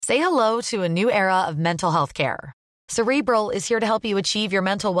Say hello to a new era of mental health care. Cerebral is here to help you achieve your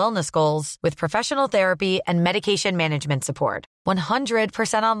mental wellness goals with professional therapy and medication management support.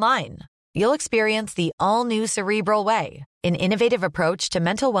 100% online. You'll experience the all-new Cerebral Way, an innovative approach to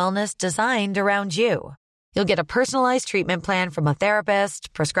mental wellness designed around you. You'll get a personalized treatment plan from a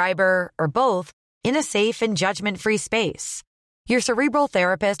therapist, prescriber, or both in a safe and judgment-free space. Your Cerebral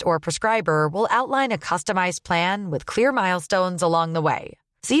therapist or prescriber will outline a customized plan with clear milestones along the way,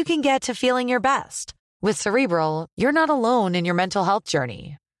 so you can get to feeling your best. With Cerebral, you're not alone in your mental health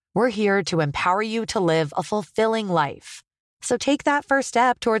journey. We're here to empower you to live a fulfilling life. So take that first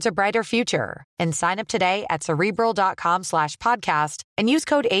step towards a brighter future and sign up today at Cerebral.com/podcast and use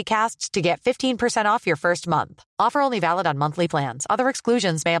code ACAST to get 15% off your first month. Offer only valid on monthly plans. Other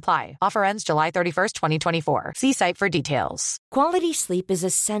exclusions may apply. Offer ends July 31st, 2024. See site for details. Quality sleep is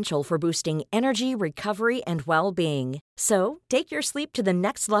essential for boosting energy, recovery, and well-being. So take your sleep to the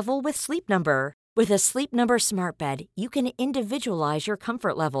next level with Sleep Number. With a Sleep Number smart bed, you can individualize your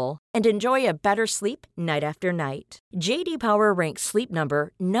comfort level and enjoy a better sleep night after night. J.D. Power ranks Sleep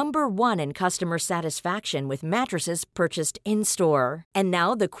Number number 1 in customer satisfaction with mattresses purchased in-store. And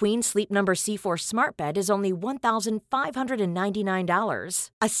now the Queen Sleep Number C4 smart bed is only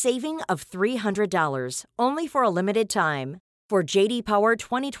 $1,599, a saving of $300, only for a limited time. For J.D. Power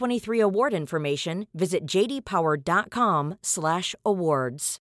 2023 award information, visit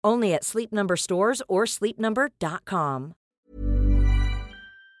jdpower.com/awards. Only at Sleep Number stores or sleepnumber.com.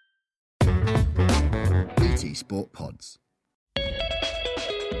 BT Sport Pods.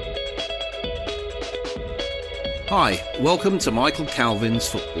 Hi, welcome to Michael Calvin's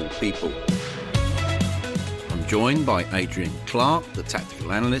Football People. I'm joined by Adrian Clark, the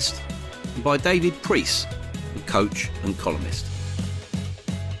tactical analyst, and by David Priest, the coach and columnist.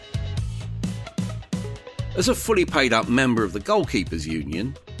 As a fully paid up member of the Goalkeepers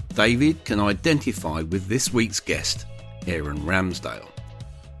Union, David can identify with this week's guest, Aaron Ramsdale.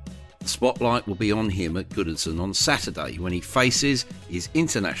 The spotlight will be on him at Goodison on Saturday when he faces his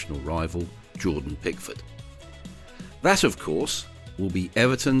international rival, Jordan Pickford. That, of course, will be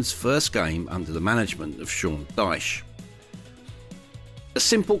Everton's first game under the management of Sean Dyche. A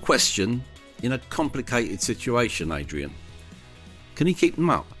simple question in a complicated situation, Adrian. Can he keep them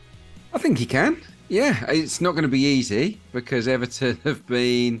up? I think he can. Yeah, it's not going to be easy because Everton have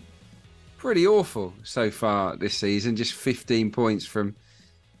been pretty awful so far this season. Just 15 points from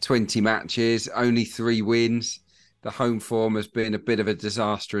 20 matches, only 3 wins. The home form has been a bit of a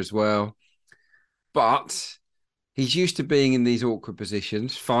disaster as well. But he's used to being in these awkward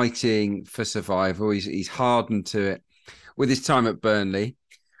positions, fighting for survival. He's hardened to it with his time at Burnley.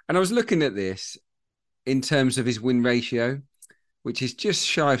 And I was looking at this in terms of his win ratio, which is just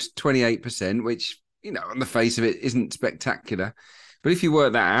shy of 28%, which, you know, on the face of it isn't spectacular. But if you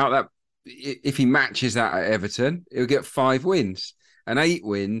work that out, that if he matches that at Everton, he'll get 5 wins. And 8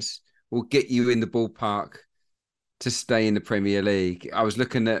 wins will get you in the ballpark to stay in the Premier League. I was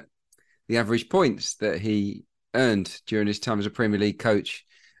looking at the average points that he earned during his time as a Premier League coach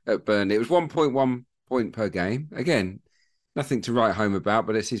at Burnley. It was 1.1 point per game. Again, nothing to write home about,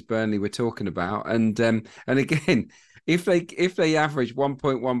 but it's his Burnley we're talking about. And again, if they average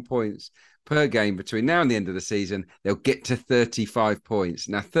 1.1 points per game between now and the end of the season, they'll get to 35 points.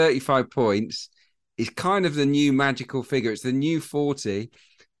 Now, 35 points is kind of the new magical figure. It's the new 40.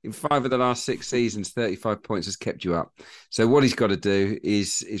 In 5 of the last 6 seasons, 35 points has kept you up. So what he's got to do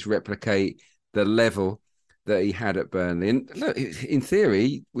is replicate the level that he had at Burnley. And look, in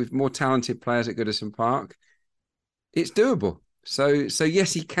theory, with more talented players at Goodison Park, it's doable. So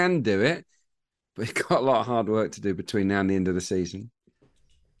yes, he can do it, but he's got a lot of hard work to do between now and the end of the season.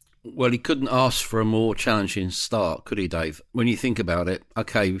 Well, he couldn't ask for a more challenging start, could he, Dave? When you think about it,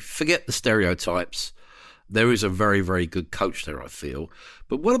 okay, forget the stereotypes. There is a very, very good coach there, I feel.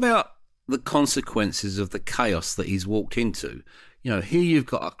 But what about the consequences of the chaos that he's walked into? You know, here you've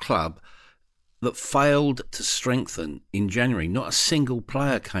got a club that failed to strengthen in January. Not a single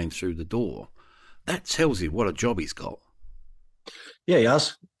player came through the door. That tells you what a job he's got. Yeah, he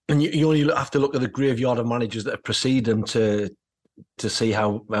has. And you only have to look at the graveyard of managers that have preceded him to see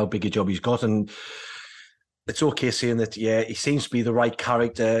how big a job he's got. And it's okay saying that, yeah, he seems to be the right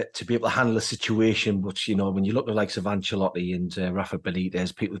character to be able to handle a situation. But, you know, when you look at the likes of Ancelotti and Rafa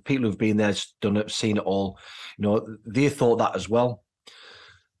Benitez, people who've been there, done it, seen it all, you know, they thought that as well.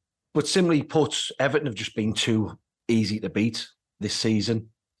 But simply put, Everton have just been too easy to beat this season.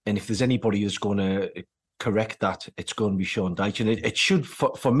 And if there's anybody who's going to correct that, it's going to be Sean Dyche. And it should,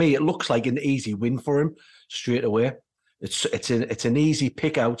 for me, it looks like an easy win for him straight away. It's an easy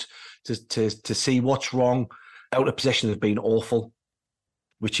pick out to see what's wrong. Out of possession has been awful.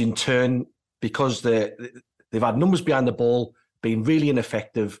 which in turn, because they've had numbers behind the ball, been really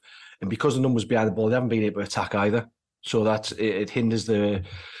ineffective, and because the numbers behind the ball, they haven't been able to attack either. So it hinders the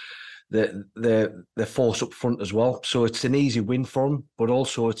force up front as well. So it's an easy win for them, but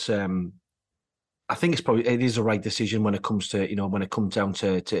also it's I think it is a right decision when it comes to, when it comes down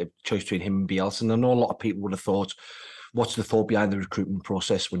to choice between him and Bielsa. And I know a lot of people would have thought, what's the thought behind the recruitment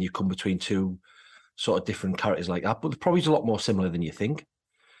process when you come between two sort of different characters like that? But probably a lot more similar than you think.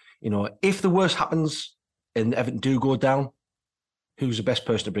 If the worst happens and Everton do go down, who's the best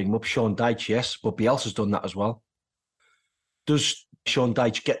person to bring him up? Sean Dyche, yes, but Bielsa's done that as well. Does Sean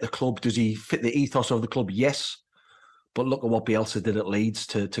Dyche get the club? Does he fit the ethos of the club? Yes. But look at what Bielsa did at Leeds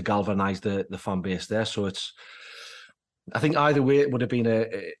to galvanise the fan base there. So I think either way it would have been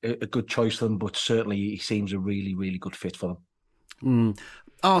a good choice for them, but certainly he seems a really, really good fit for them.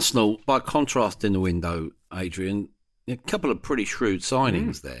 Arsenal, by contrast in the window, Adrian, a couple of pretty shrewd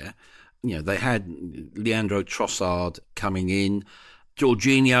signings there. They had Leandro Trossard coming in,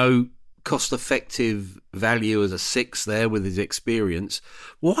 Jorginho, cost-effective value as a 6 there with his experience.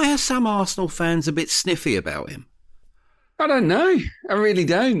 Why are some Arsenal fans a bit sniffy about him? I don't know. I really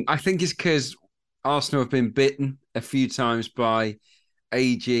don't. I think it's because Arsenal have been bitten a few times by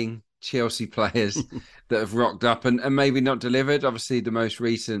ageing Chelsea players that have rocked up and maybe not delivered. Obviously, the most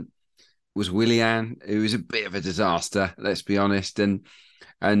recent was Willian, who was a bit of a disaster, let's be honest. And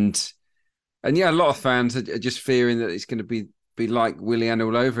yeah, a lot of fans are just fearing that it's going to be like Willian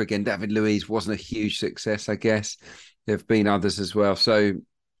all over again. David Luiz wasn't a huge success, I guess. There have been others as well. So,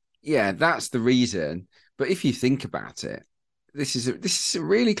 yeah, that's the reason. But if you think about it, this is a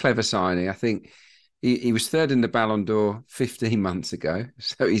really clever signing. I think he was third in the Ballon d'Or 15 months ago.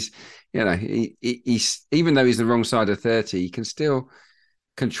 So he's even though he's the wrong side of 30, he can still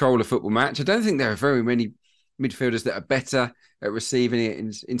control a football match. I don't think there are very many midfielders that are better at receiving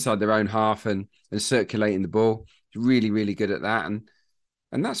it inside their own half and circulating the ball. He's really, really good at that.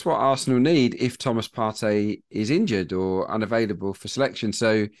 And that's what Arsenal need if Thomas Partey is injured or unavailable for selection.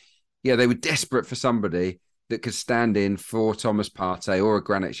 So, yeah, they were desperate for somebody that could stand in for Thomas Partey or a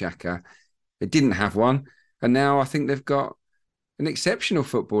Granit Xhaka. They didn't have one. And now I think they've got an exceptional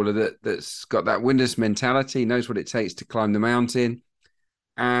footballer that's got that winner's mentality, knows what it takes to climb the mountain.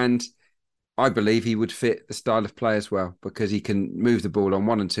 And I believe he would fit the style of play as well because he can move the ball on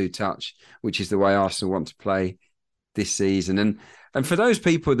 1 and 2 touch, which is the way Arsenal want to play this season. And for those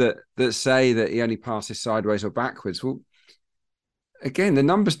people that say that he only passes sideways or backwards, well, again, the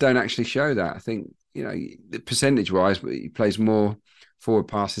numbers don't actually show that. I think, percentage-wise, he plays more forward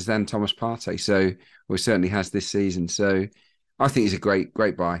passes than Thomas Partey. So, well, certainly has this season. So I think he's a great,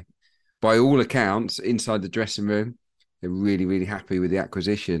 great buy. By all accounts, inside the dressing room, they're really, really happy with the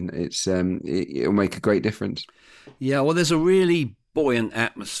acquisition. It'll make a great difference. Yeah, well, there's a really buoyant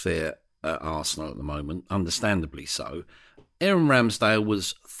atmosphere at Arsenal at the moment, understandably so. Aaron Ramsdale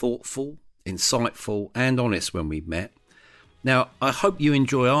was thoughtful, insightful and honest when we met. Now, I hope you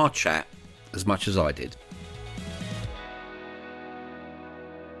enjoy our chat as much as I did.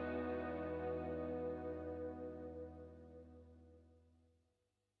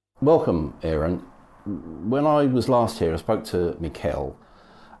 Welcome, Aaron. When I was last here, I spoke to Mikel,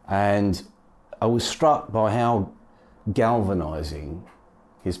 and I was struck by how galvanising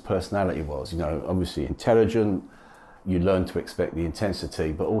his personality was. Obviously intelligent, you learn to expect the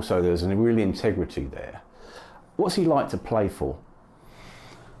intensity, but also there's a real integrity there. What's he like to play for?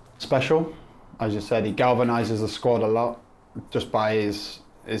 Special. As you said, he galvanises the squad a lot just by his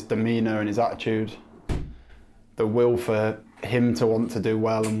demeanour and his attitude. The will for him to want to do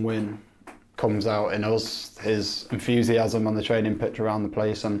well and win comes out in us. His enthusiasm on the training pitch around the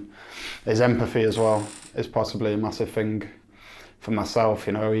place and his empathy as well is possibly a massive thing for myself.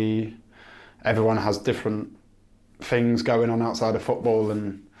 Everyone has different things going on outside of football,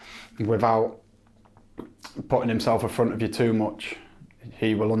 and without putting himself in front of you too much,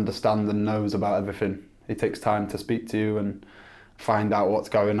 he will understand and knows about everything. He takes time to speak to you and find out what's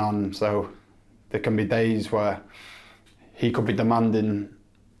going on. So there can be days where he could be demanding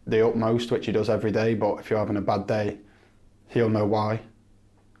the utmost, which he does every day, but if you're having a bad day, he'll know why.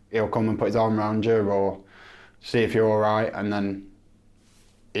 He'll come and put his arm around you or see if you're all right, and then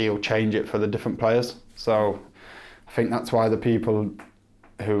he'll change it for the different players. So I think that's why the people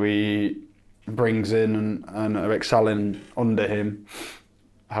who he brings in and are excelling under him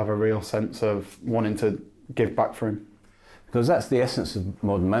have a real sense of wanting to give back for him. Because that's the essence of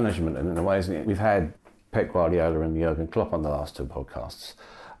modern management in a way, isn't it? We've had Pep Guardiola and Jurgen Klopp on the last 2 podcasts,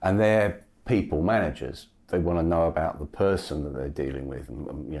 and they're people managers. They want to know about the person that they're dealing with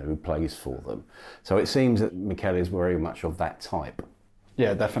and who plays for them. So it seems that Mikel is very much of that type.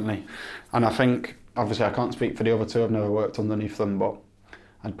 Yeah, definitely. And I think, obviously, I can't speak for the other two. I've never worked underneath them, but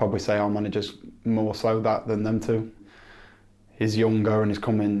I'd probably say our manager's more so that than them two. He's younger and he's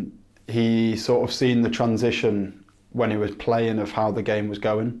coming. He sort of seen the transition when he was playing of how the game was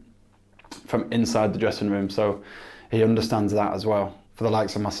going from inside the dressing room. So he understands that as well. For the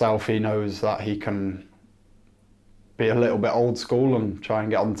likes of myself, he knows that he can be a little bit old school and try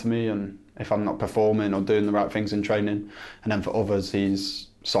and get on to me, and if I'm not performing or doing the right things in training. And then for others, he's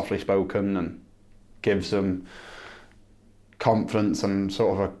softly spoken and gives them confidence and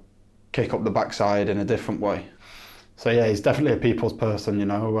sort of a kick up the backside in a different way. So yeah, he's definitely a people's person, you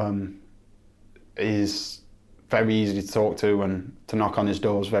know. He's very easy to talk to, and to knock on his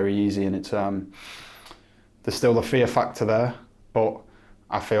door is very easy, and it's there's still the fear factor there, but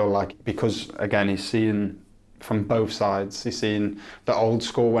I feel like because, again, he's seeing from both sides. He's seen the old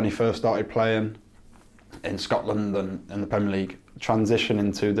school when he first started playing in Scotland and in the Premier League, transition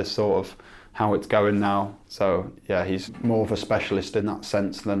into this sort of how it's going now. So yeah, he's more of a specialist in that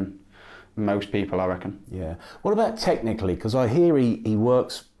sense than most people, I reckon. Yeah. What about technically? Because I hear he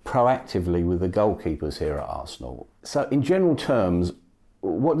works proactively with the goalkeepers here at Arsenal. So in general terms,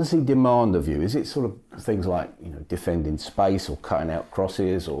 what does he demand of you? Is it sort of things like, you know, defending space or cutting out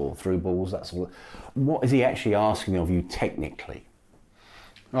crosses or through balls, that sort of... What is he actually asking of you technically?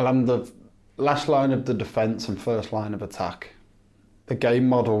 Well, I'm the last line of the defence and first line of attack. The game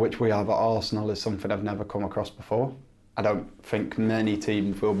model which we have at Arsenal is something I've never come across before. I don't think many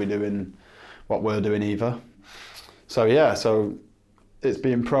teams will be doing what we're doing either. So yeah, so it's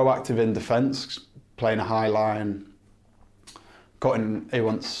being proactive in defence, playing a high line, he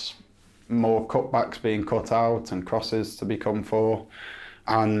wants more cutbacks being cut out and crosses to become for.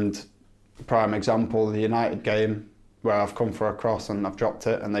 And prime example, the United game where I've come for a cross and I've dropped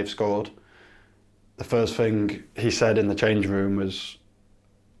it and they've scored. The first thing he said in the change room was,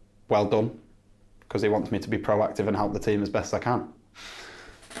 well done, because he wants me to be proactive and help the team as best I can.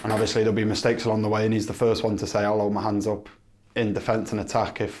 And obviously there'll be mistakes along the way, and he's the first one to say, I'll hold my hands up in defence and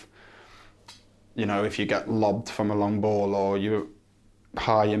attack if you get lobbed from a long ball or you're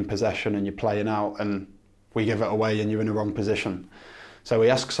high in possession and you're playing out and we give it away and you're in the wrong position. So he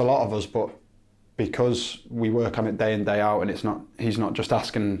asks a lot of us, but because we work on it day in, day out, and he's not just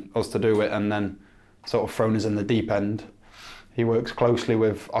asking us to do it and then sort of thrown us in the deep end. He works closely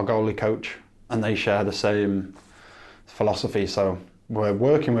with our goalie coach and they share the same philosophy. So we're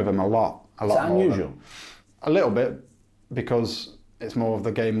working with him a lot. Is that unusual? A little bit, because it's more of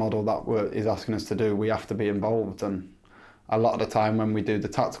the game model that he's asking us to do. We have to be involved, and a lot of the time when we do the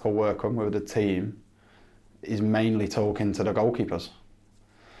tactical work when we're with the team, he's mainly talking to the goalkeepers.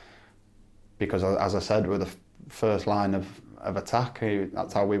 Because as I said, we're the first line of attack.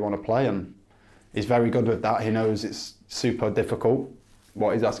 That's how we want to play, and he's very good with that. He knows it's super difficult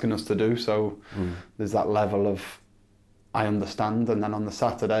what he's asking us to do, so there's that level of I understand. And then on the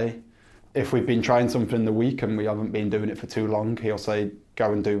Saturday, if we've been trying something in the week and we haven't been doing it for too long, he'll say,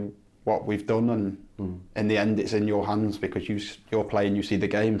 go and do what we've done, and in the end it's in your hands because you're playing, you see the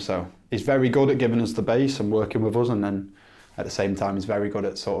game. So he's very good at giving us the base and working with us, and then at the same time he's very good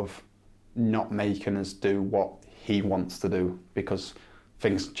at sort of not making us do what he wants to do, because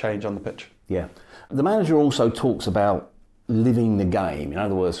things change on the pitch. Yeah. The manager also talks about living the game, in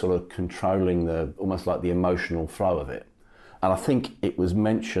other words, sort of controlling almost like the emotional flow of it. And I think it was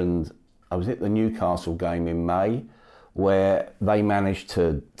mentioned, I was at the Newcastle game in May, where they managed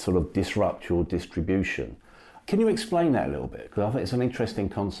to sort of disrupt your distribution. Can you explain that a little bit? Because I think it's an interesting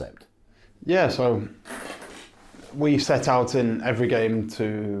concept. Yeah, so we set out in every game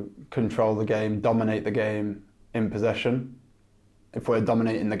to control the game, dominate the game in possession. If we're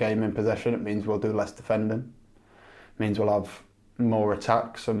dominating the game in possession, it means we'll do less defending. It means we'll have more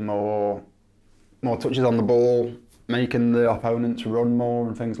attacks and more touches on the ball, making the opponents run more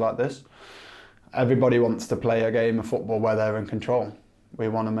and things like this. Everybody wants to play a game of football where they're in control. We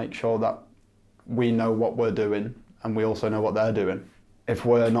want to make sure that we know what we're doing and we also know what they're doing. If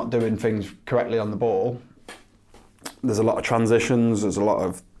we're not doing things correctly on the ball, there's a lot of transitions, there's a lot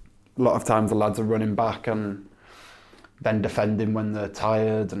of times the lads are running back and then defending when they're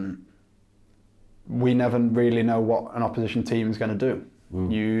tired, and we never really know what an opposition team is going to do.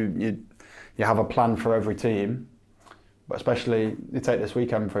 You have a plan for every team, but especially you take this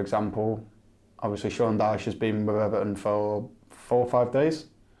weekend, for example. Obviously Sean Dyche has been with Everton for 4 or 5 days.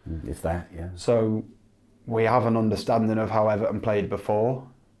 If that, yeah. So we have an understanding of how Everton played before.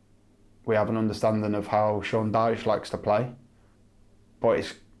 We have an understanding of how Sean Dyche likes to play, but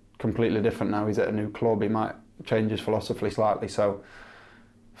it's completely different now. He's at a new club. He might change his philosophy slightly. So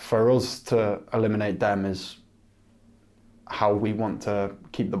for us to eliminate them is how we want to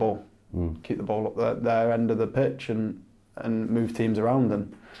keep the ball up their end of the pitch and move teams around.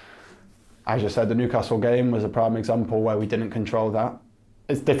 And as you said, the Newcastle game was a prime example where we didn't control that.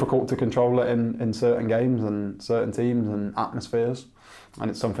 It's difficult to control it in certain games and certain teams and atmospheres, and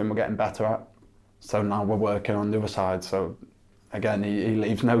it's something we're getting better at. So now we're working on the other side. So again, he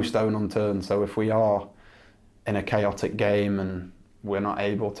leaves no stone unturned. So if we are in a chaotic game and we're not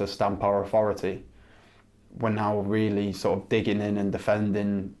able to stamp our authority, we're now really sort of digging in and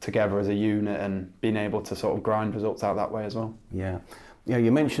defending together as a unit and being able to sort of grind results out that way as well. Yeah.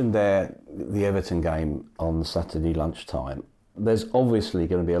 You mentioned there the Everton game on Saturday lunchtime. There's obviously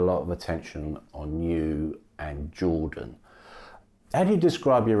going to be a lot of attention on you and Jordan. How do you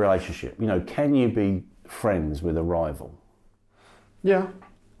describe your relationship? Can you be friends with a rival? Yeah,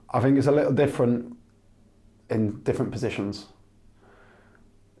 I think it's a little different in different positions.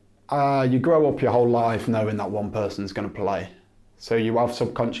 You grow up your whole life knowing that one person's going to play. So you have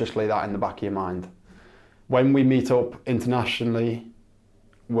subconsciously that in the back of your mind. When we meet up internationally,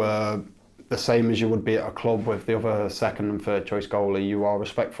 we're the same as you would be at a club with the other second and third choice goalie. You are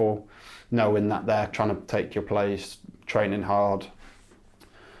respectful, knowing that they're trying to take your place, training hard.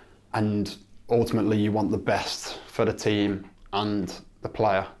 And ultimately you want the best for the team and the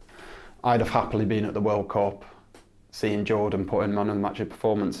player. I'd have happily been at the World Cup, seeing Jordan put in man of the match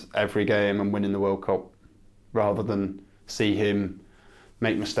performance every game and winning the World Cup, rather than see him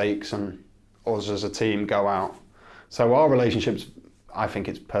make mistakes and us as a team go out. So our relationship's, I think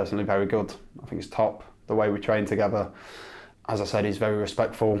it's personally very good. I think it's top, the way we train together. As I said, he's very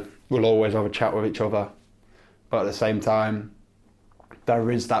respectful. We'll always have a chat with each other. But at the same time,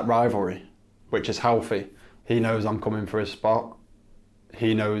 there is that rivalry, which is healthy. He knows I'm coming for his spot.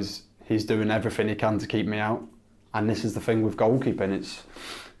 He knows he's doing everything he can to keep me out. And this is the thing with goalkeeping. It's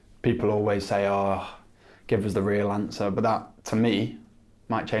people always say, "Oh, give us the real answer," but that, to me,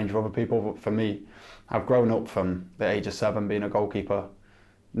 might change for other people. But for me, I've grown up from the age of 7 being a goalkeeper,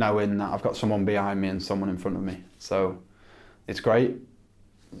 knowing that I've got someone behind me and someone in front of me. So it's great.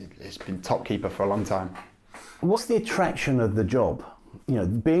 It's been top keeper for a long time. What's the attraction of the job?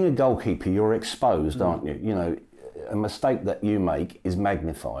 Being a goalkeeper, you're exposed, aren't you? A mistake that you make is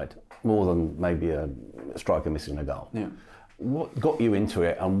magnified more than maybe a striker missing a goal. Yeah. What got you into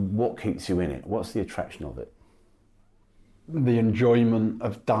it and what keeps you in it? What's the attraction of it? The enjoyment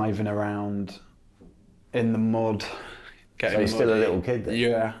of diving around in the mud. So you're still a little kid then?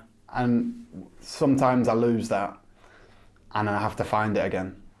 Yeah. And sometimes I lose that and I have to find it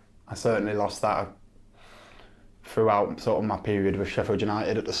again. I certainly lost that throughout sort of my period with Sheffield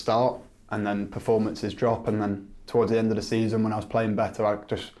United at the start, and then performances drop, and then towards the end of the season when I was playing better, I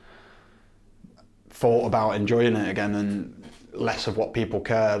just thought about enjoying it again and less of what people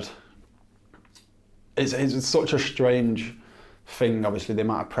cared. It's such a strange thing, obviously, the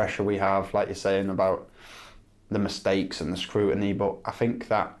amount of pressure we have, like you're saying, about the mistakes and the scrutiny, but I think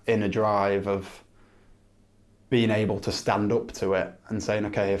that inner drive of being able to stand up to it and saying,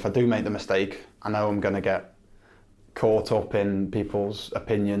 okay, if I do make the mistake, I know I'm going to get caught up in people's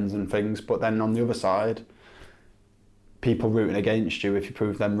opinions and things, but then on the other side, people rooting against you if you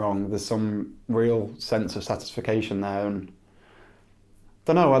prove them wrong, there's some real sense of satisfaction there. And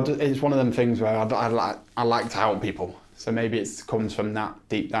I don't know, it's one of them things where I like to help people, so maybe it comes from that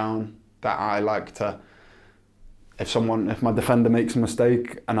deep down, that I like to, if my defender makes a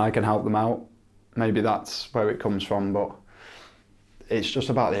mistake and I can help them out, maybe that's where it comes from. But it's just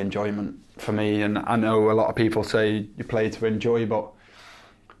about the enjoyment for me, and I know a lot of people say you play to enjoy, but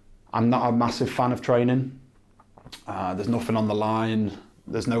I'm not a massive fan of training. There's nothing on the line,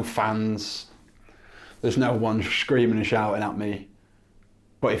 there's no fans, there's no one screaming and shouting at me.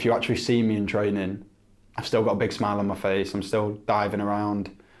 But if you actually see me in training, I've still got a big smile on my face, I'm still diving around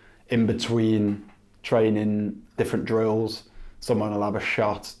in between training different drills. Someone will have a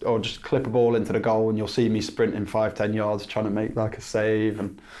shot or just clip a ball into the goal and you'll see me sprinting 5-10 yards trying to make like a save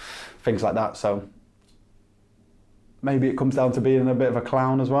and things like that. So maybe it comes down to being a bit of a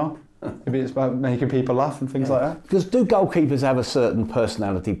clown as well. Maybe it's about making people laugh and things like that. Because do goalkeepers have a certain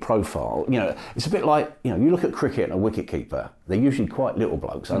personality profile? It's a bit like, you look at cricket and a wicketkeeper, they're usually quite little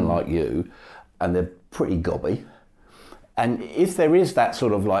blokes, unlike you, and they're pretty gobby. And if there is that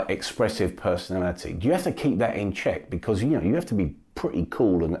sort of like expressive personality, do you have to keep that in check? Because, you have to be pretty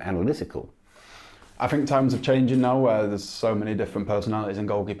cool and analytical. I think times are changing now where there's so many different personalities in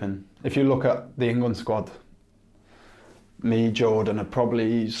goalkeeping. If you look at the England squad, me, Jordan are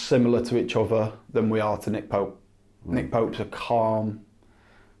probably similar to each other than we are to Nick Pope. Nick Pope's a calm,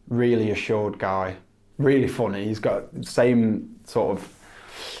 really assured guy, really funny. He's got the same sort of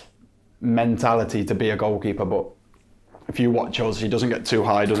mentality to be a goalkeeper, but if you watch us, he doesn't get too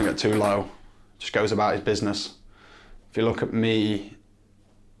high, doesn't get too low, just goes about his business. If you look at me,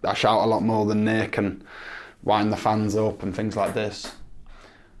 I shout a lot more than Nick and wind the fans up and things like this.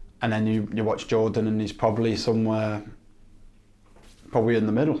 And then you watch Jordan and he's probably somewhere, probably in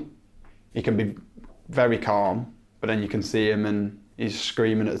the middle. He can be very calm, but then you can see him and he's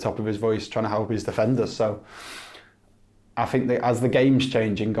screaming at the top of his voice trying to help his defenders. So I think that as the game's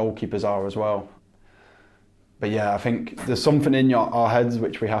changing, goalkeepers are as well. But yeah, I think there's something in our heads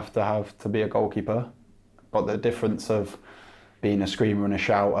which we have to be a goalkeeper. But the difference of being a screamer and a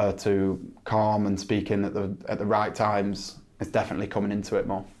shouter to calm and speaking at the right times is definitely coming into it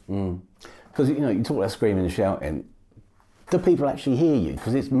more. Because you talk about screaming and shouting. Do people actually hear you?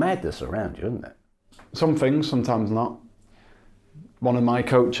 Because it's madness around you, isn't it? Some things, sometimes not. One of my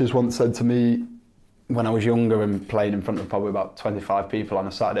coaches once said to me, when I was younger and playing in front of probably about 25 people on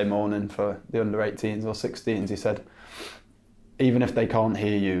a Saturday morning for the under 18s or 16s, he said, even if they can't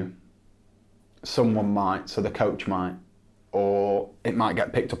hear you, someone might, so the coach might, or it might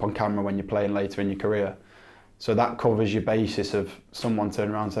get picked up on camera when you're playing later in your career. So that covers your basis of someone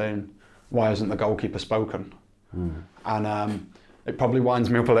turning around saying, why hasn't the goalkeeper spoken? And it probably winds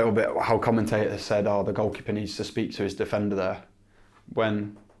me up a little bit how commentators said, the goalkeeper needs to speak to his defender there,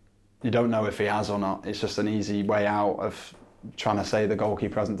 when you don't know if he has or not. It's just an easy way out of trying to say the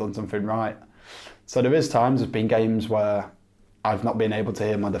goalkeeper hasn't done something right. So there's been games where I've not been able to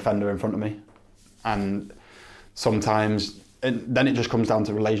hear my defender in front of me. And sometimes, then it just comes down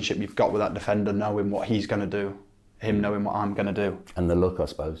to the relationship you've got with that defender, knowing what he's going to do, him knowing what I'm going to do. And the look, I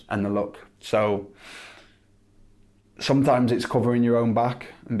suppose. And the look. So sometimes it's covering your own back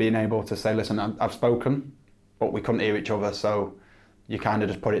and being able to say, listen, I've spoken, but we couldn't hear each other, so you kind of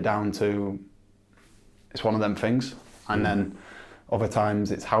just put it down to, it's one of them things. And then other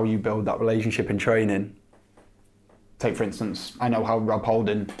times it's how you build that relationship in training. Take, for instance, I know how Rob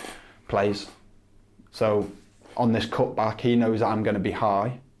Holding plays. So on this cutback, he knows that I'm going to be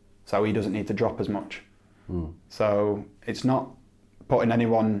high, so he doesn't need to drop as much. So it's not putting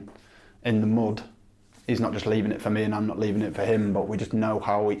anyone in the mud. He's not just leaving it for me and I'm not leaving it for him, but we just know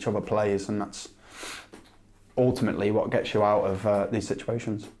how each other plays, and that's ultimately what gets you out of these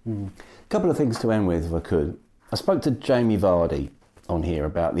situations. A couple of things to end with, if I could. I spoke to Jamie Vardy on here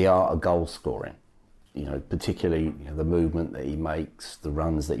about the art of goal scoring. Particularly the movement that he makes, the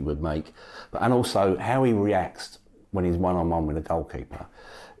runs that he would make, and also how he reacts when he's one-on-one with a goalkeeper.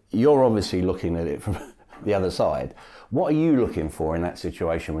 You're obviously looking at it from the other side. What are you looking for in that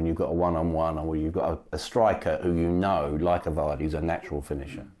situation when you've got a one-on-one, or you've got a striker who like a Vardy, who's a natural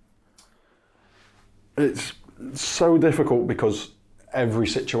finisher? It's so difficult because every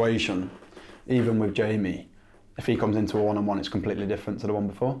situation, even with Jamie, if he comes into a one-on-one, it's completely different to the one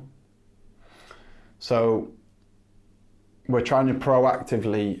before. So we're trying to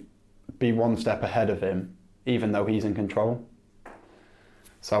proactively be one step ahead of him, even though he's in control.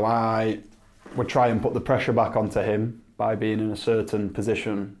 So I would try and put the pressure back onto him by being in a certain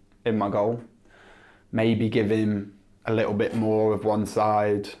position in my goal. Maybe give him a little bit more of one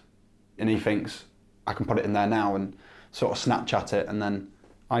side, and he thinks, I can put it in there now, and sort of snatch at it, and then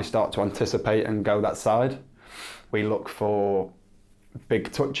I start to anticipate and go that side. We look for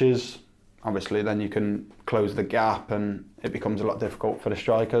big touches. Obviously, then you can close the gap and it becomes a lot difficult for the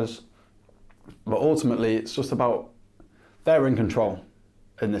strikers. But ultimately, it's just about, they're in control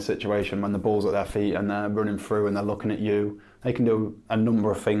in this situation when the ball's at their feet and they're running through and they're looking at you. They can do a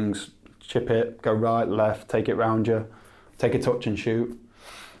number of things, chip it, go right, left, take it round you, take a touch and shoot.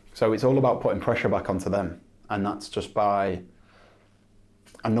 So it's all about putting pressure back onto them. And that's just by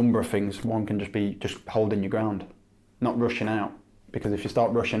a number of things. One can just be just holding your ground, not rushing out. Because if you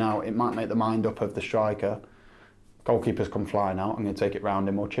start rushing out, it might make the mind up of the striker. Goalkeepers come flying out, I'm going to take it round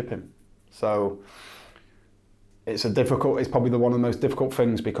him or chip him. So it's probably one of the most difficult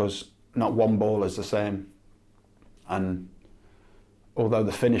things, because not one ball is the same. And although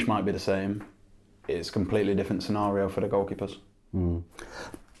the finish might be the same, it's a completely different scenario for the goalkeepers.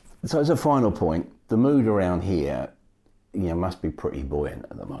 So as a final point, the mood around here, must be pretty buoyant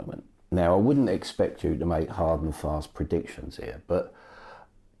at the moment. Now, I wouldn't expect you to make hard and fast predictions here, but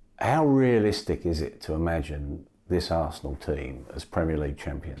how realistic is it to imagine this Arsenal team as Premier League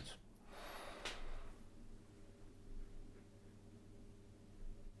champions?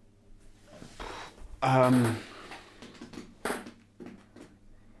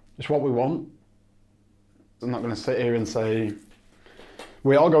 It's what we want. I'm not going to sit here and say,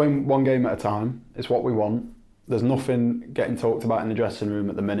 we are going one game at a time. It's what we want. There's nothing getting talked about in the dressing room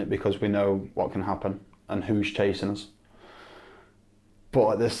at the minute because we know what can happen and who's chasing us.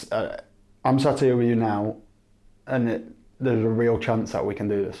 But I'm sat here with you now, and there's a real chance that we can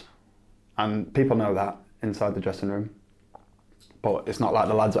do this. And people know that inside the dressing room. But it's not like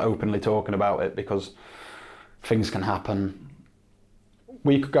the lads are openly talking about it because things can happen.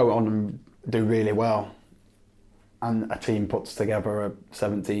 We could go on and do really well, and a team puts together a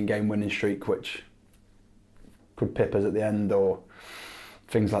 17-game winning streak, which could pip us at the end or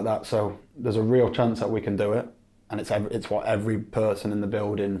things like that. So there's a real chance that we can do it, and it's what every person in the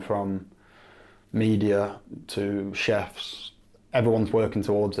building, from media to chefs, everyone's working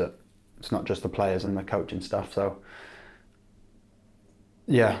towards it. It's not just the players and the coaching staff. So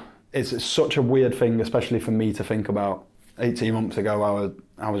yeah, it's such a weird thing, especially for me to think about. 18 months ago,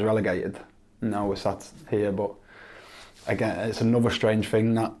 I was relegated. Now we're sat here, but again, it's another strange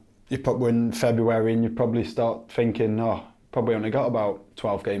thing that we're in February and you probably start thinking, probably only got about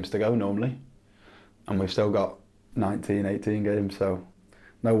 12 games to go normally, and we've still got 19, 18 games, so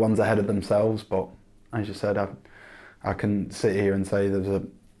no one's ahead of themselves. But as you said, I can sit here and say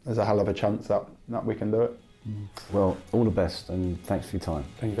there's a hell of a chance that we can do it. Well, all the best, and thanks for your time.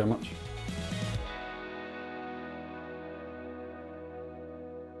 Thank you very much.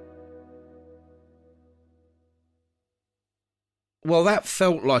 Well, that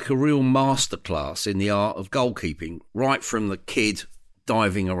felt like a real masterclass in the art of goalkeeping, right from the kid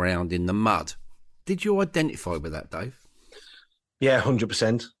diving around in the mud. Did you identify with that, Dave? Yeah,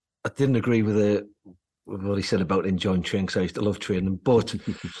 100%. I didn't agree with what he said about enjoying training, because I used to love training, but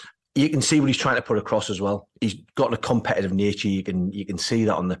you can see what he's trying to put across as well. He's got a competitive nature. You can see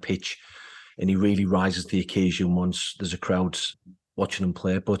that on the pitch, and he really rises to the occasion once there's a crowd watching him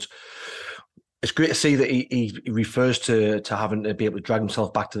play. But it's great to see that he refers to having to be able to drag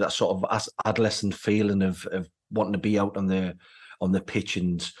himself back to that sort of adolescent feeling of wanting to be out on the pitch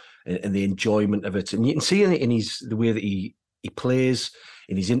and the enjoyment of it. And you can see in the way that he plays,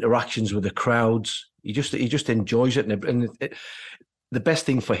 in his interactions with the crowds. He just enjoys it, the best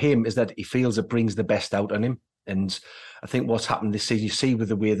thing for him is that he feels it brings the best out on him. And I think what's happened this season, you see with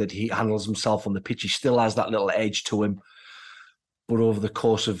the way that he handles himself on the pitch, he still has that little edge to him. But over the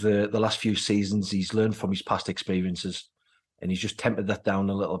course of the last few seasons, he's learned from his past experiences, and he's just tempered that down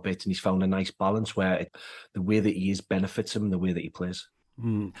a little bit, and he's found a nice balance where the way that he is benefits him, the way that he plays.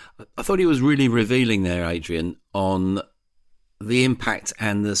 I thought he was really revealing there, Adrian, on the impact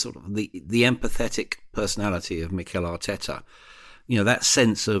and the sort of the empathetic personality of Mikel Arteta. You know, that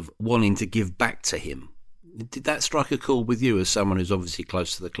sense of wanting to give back to him. Did that strike a chord with you as someone who's obviously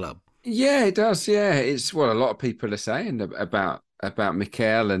close to the club? Yeah, it does. Yeah, it's what a lot of people are saying about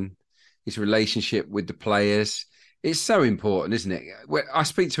Mikel and his relationship with the players. It's so important, isn't it? I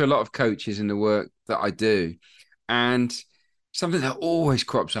speak to a lot of coaches in the work that I do, and something that always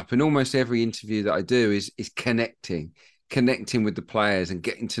crops up in almost every interview that I do is connecting with the players and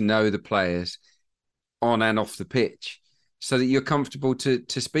getting to know the players on and off the pitch, so that you're comfortable to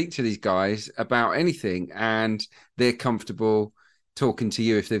speak to these guys about anything, and they're comfortable talking to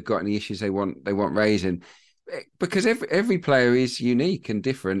you if they've got any issues they want raising, because every player is unique and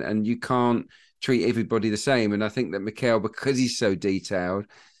different, and you can't treat everybody the same. And I think that Mikel, because he's so detailed,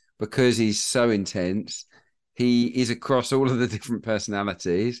 because he's so intense, he is across all of the different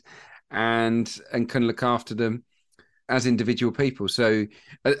personalities and can look after them as individual people. So,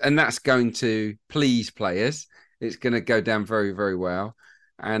 and that's going to please players. It's going to go down very, very well.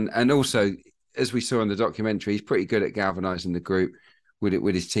 And also, as we saw in the documentary, he's pretty good at galvanising the group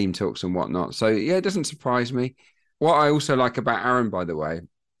with his team talks and whatnot. So, yeah, it doesn't surprise me. What I also like about Aaron, by the way,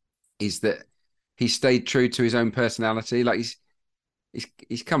 is that he stayed true to his own personality. Like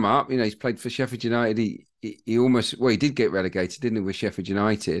he's come up, you know, he's played for Sheffield United. He almost, he did get relegated, didn't he, with Sheffield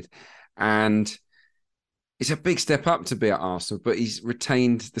United? And it's a big step up to be at Arsenal, but he's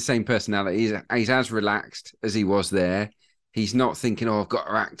retained the same personality. He's as relaxed as he was there. He's not thinking, I've got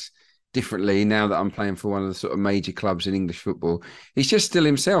to act differently now that I'm playing for one of the sort of major clubs in English football. He's just still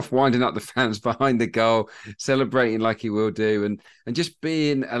himself, winding up the fans behind the goal, celebrating like he will do, and just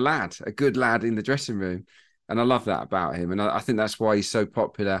being a good lad in the dressing room. And I love that about him. And I think that's why he's so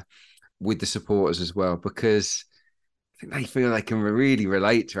popular with the supporters as well, because I think they feel they can really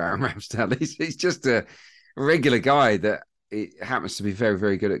relate to Aaron Ramsdale. He's just a regular guy that it happens to be very,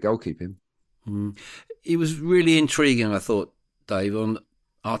 very good at goalkeeping. It was really intriguing, I thought, Dave, on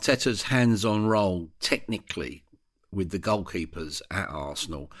Arteta's hands-on role technically with the goalkeepers at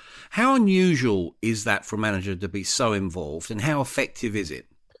Arsenal. How unusual is that for a manager to be so involved, and how effective is it?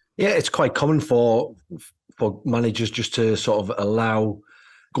 Yeah, it's quite common for managers just to sort of allow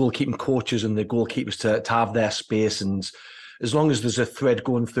goalkeeping coaches and the goalkeepers to have their space, and as long as there's a thread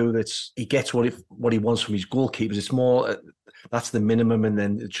going through that he gets what he wants from his goalkeepers, it's more that's the minimum, and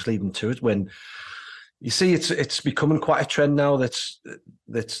then just leave them to it. When You see, it's becoming quite a trend now. That's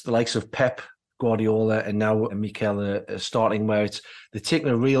the likes of Pep, Guardiola, and now Mikel are starting, where they're taking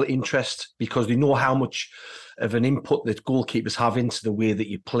a real interest because they know how much of an input that goalkeepers have into the way that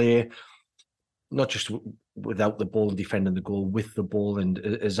you play, not just without the ball and defending the goal, with the ball. And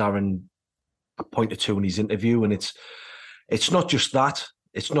as Aaron pointed to in his interview, and it's not just that.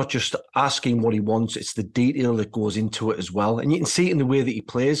 It's not just asking what he wants. It's the detail that goes into it as well. And you can see it in the way that he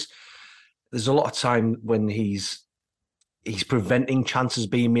plays. There's a lot of time when he's preventing chances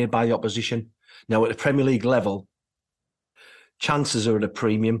being made by the opposition. Now, at the Premier League level, chances are at a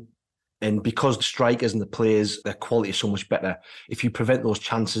premium. And because the strikers and the players, their quality is so much better, if you prevent those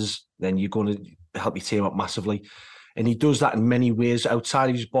chances, then you're going to help your team up massively. And he does that in many ways. Outside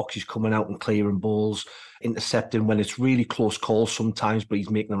of his box, he's coming out and clearing balls, intercepting when it's really close calls sometimes, but he's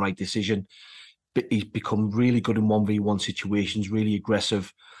making the right decision. But he's become really good in 1v1 situations, really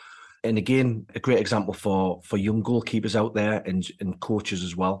aggressive. And again, a great example for young goalkeepers out there and coaches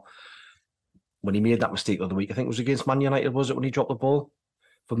as well. When he made that mistake the other week, I think it was against Man United, was it, when he dropped the ball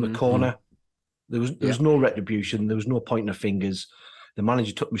from the corner? There was no retribution. There was no pointing of fingers. The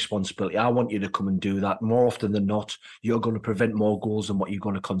manager took responsibility. I want you to come and do that. More often than not, you're going to prevent more goals than what you're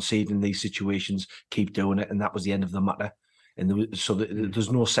going to concede in these situations. Keep doing it. And that was the end of the matter. And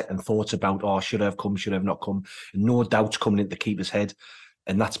there's no second thoughts about, oh, should I have come, should I have not come? And no doubts coming into the keeper's head.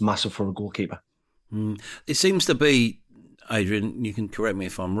 And that's massive for a goalkeeper. It seems to be, Adrian, you can correct me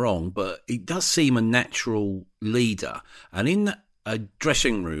if I'm wrong, but it does seem a natural leader. And in a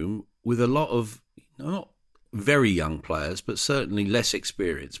dressing room with a lot of, not very young players, but certainly less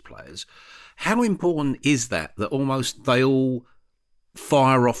experienced players, how important is that almost they all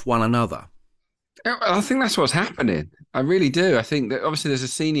fire off one another? I think that's what's happening. I really do. I think that obviously there's a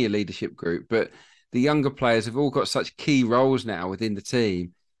senior leadership group, but the younger players have all got such key roles now within the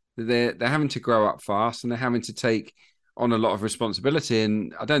team that they're having to grow up fast and they're having to take on a lot of responsibility.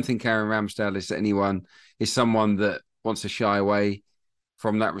 And I don't think Aaron Ramsdale is someone that wants to shy away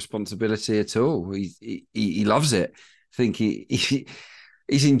from that responsibility at all. He loves it. I think he's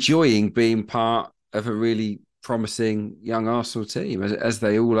enjoying being part of a really promising young Arsenal team, as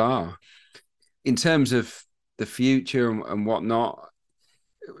they all are. In terms of the future and whatnot,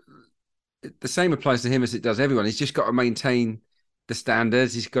 the same applies to him as it does everyone. He's just got to maintain the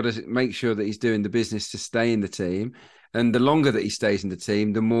standards. He's got to make sure that he's doing the business to stay in the team. And the longer that he stays in the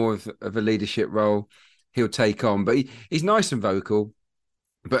team, the more of a leadership role he'll take on. But he's nice and vocal.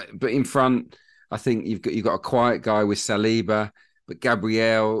 But in front, I think you've got a quiet guy with Saliba, but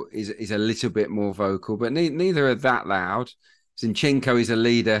Gabriel is a little bit more vocal. But neither are that loud. Zinchenko is a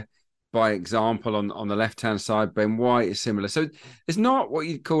leader by example on the left-hand side. Ben White is similar. So it's not what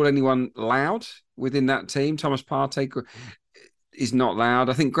you'd call anyone loud within that team. Thomas Partey is not loud.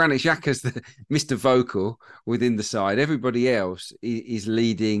 I think Granit Xhaka's the Mr. Vocal within the side. Everybody else is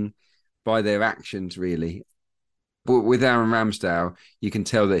leading by their actions, really. But with Aaron Ramsdale, you can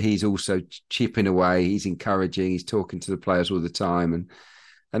tell that he's also chipping away. He's encouraging. He's talking to the players all the time.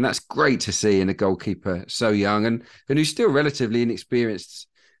 And that's great to see in a goalkeeper so young and who's still relatively inexperienced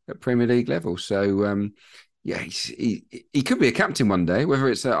at Premier League level. So, he could be a captain one day, whether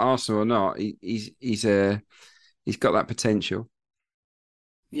it's at Arsenal or not. He's got that potential.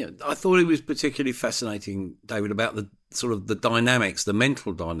 Yeah, I thought it was particularly fascinating, David, about the sort of the dynamics, the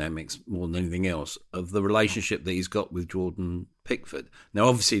mental dynamics more than anything else, of the relationship that he's got with Jordan Pickford. Now,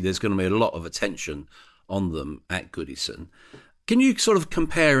 obviously, there's going to be a lot of attention on them at Goodison. Can you sort of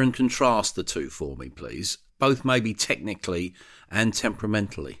compare and contrast the two for me, please? Both maybe technically and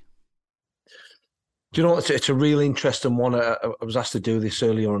temperamentally. Do you know, it's a really interesting one. I was asked to do this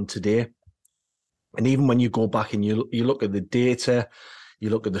earlier on today. And even when you go back and you look at the data, you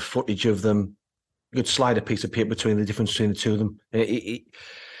look at the footage of them, you could slide a piece of paper between the difference between the two of them.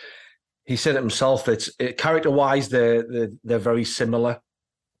 He said it himself. Character-wise, they're very similar.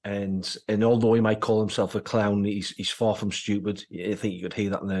 And although he might call himself a clown, he's far from stupid. I think you could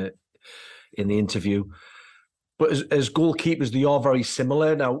hear that in the interview. But as goalkeepers, they are very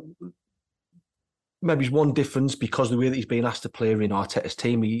similar. Now, maybe there's one difference because of the way that he's being asked to play in Arteta's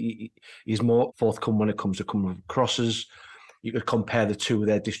team. He's more forthcoming when it comes to coming with crosses. You could compare the two of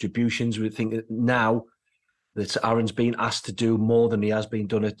their distributions. We think that now that Aaron's been asked to do more than he has been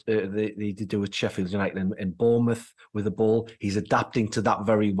done at they do at Sheffield United and Bournemouth with the ball. He's adapting to that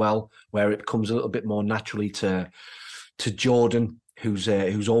very well, where it comes a little bit more naturally to Jordan, who's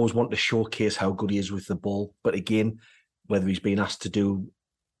always wanted to showcase how good he is with the ball. But again, whether he's been asked to do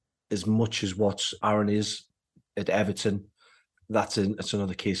as much as what Aaron is at Everton, that's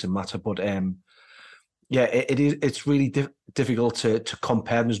another case of matter. But Yeah, it is. It's really difficult to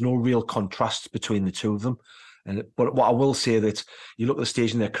compare. There's no real contrast between the two of them. But what I will say that you look at the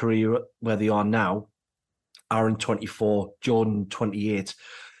stage in their career where they are now, Aaron 24, Jordan 28.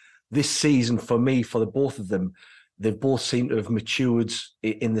 This season, for me, for the both of them, they both seem to have matured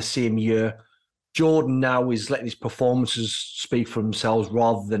in the same year. Jordan now is letting his performances speak for themselves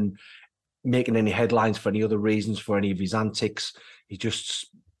rather than making any headlines for any other reasons, for any of his antics. He's just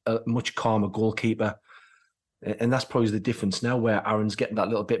a much calmer goalkeeper. And that's probably the difference now, where Aaron's getting that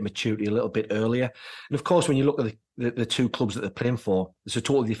little bit of maturity a little bit earlier. And of course, when you look at the two clubs that they're playing for, it's a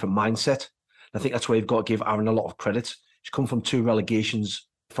totally different mindset. I think that's where you've got to give Aaron a lot of credit. He's come from 2 relegations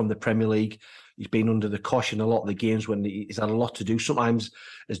from the Premier League. He's been under the cosh in a lot of the games when he's had a lot to do. Sometimes,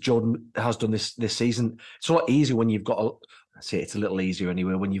 as Jordan has done this season, it's a lot easier when you've got I say it's a little easier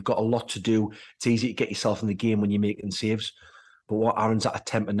anyway, when you've got a lot to do. It's easy to get yourself in the game when you're making saves. But what Aaron's at a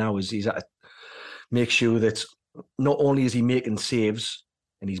temper now is he's at a make sure that not only is he making saves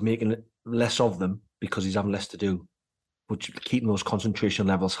and he's making less of them because he's having less to do, but keeping those concentration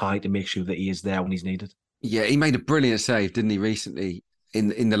levels high to make sure that he is there when he's needed. Yeah, he made a brilliant save, didn't he, recently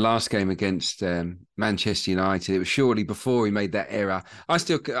in the last game against Manchester United? It was surely before he made that error. I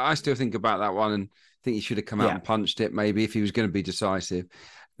still think about that one and think he should have come out and punched it maybe if he was going to be decisive.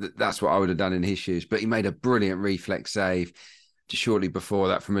 That's what I would have done in his shoes. But he made a brilliant reflex save just shortly before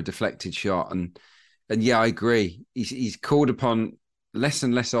that from a deflected shot. And yeah, I agree. He's called upon less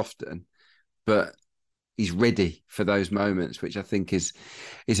and less often, but he's ready for those moments, which I think is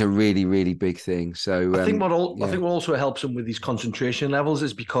a really, really big thing. So I think what also helps him with these concentration levels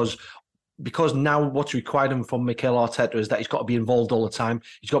is because now what's required him from Mikel Arteta is that he's got to be involved all the time.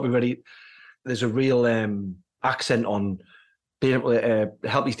 He's got to be ready. There's a real accent on being able to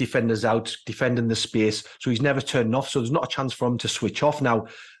help his defenders out, defending the space. So he's never turning off. So there's not a chance for him to switch off. Now,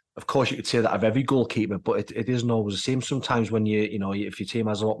 of course, you could say that of every goalkeeper, but it isn't always the same. Sometimes when if your team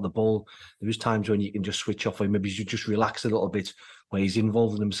has a lot of the ball, there is times when you can just switch off, or maybe you just relax a little bit, where he's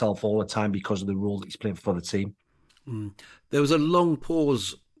involved in himself all the time because of the role that he's playing for the team. There was a long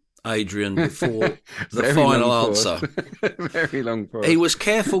pause, Adrian, before the final answer. Very long pause. He was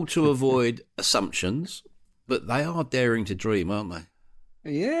careful to avoid assumptions, but they are daring to dream, aren't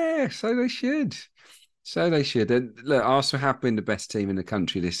they? Yeah, so they should. So they should. And look, Arsenal have been the best team in the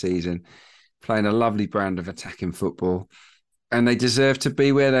country this season, playing a lovely brand of attacking football, and they deserve to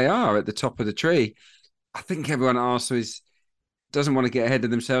be where they are at the top of the tree. I think everyone at Arsenal doesn't want to get ahead of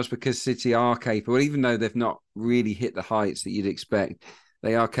themselves because City are capable, even though they've not really hit the heights that you'd expect.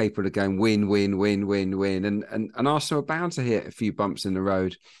 They are capable of going win, win, win, win, win, and Arsenal are bound to hit a few bumps in the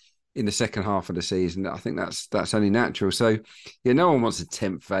road in the second half of the season. I think that's only natural. So, yeah, no one wants to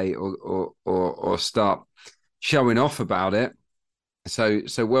tempt fate or start showing off about it. So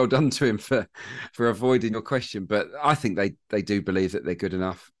well done to him for avoiding your question. But I think they do believe that they're good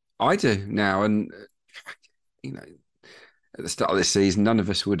enough. I do now, and at the start of this season, none of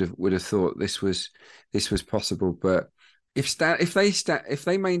us would have thought this was possible. But if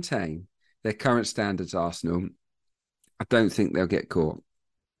they maintain their current standards, Arsenal, I don't think they'll get caught,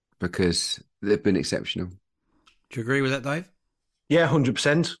 because they've been exceptional. Do you agree with that, Dave? Yeah,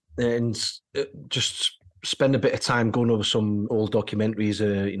 100%. And just spend a bit of time going over some old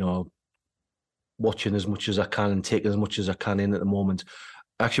documentaries, watching as much as I can and taking as much as I can in at the moment.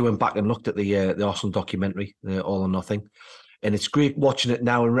 I actually went back and looked at the Arsenal documentary, the All or Nothing. And it's great watching it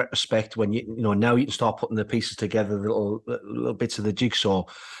now in retrospect, when now you can start putting the pieces together, the little bits of the jigsaw.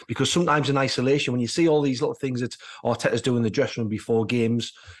 Because sometimes in isolation, when you see all these little things that Arteta's doing in the dressing room before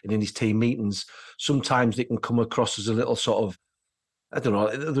games and in his team meetings, sometimes they can come across as a little sort of, I don't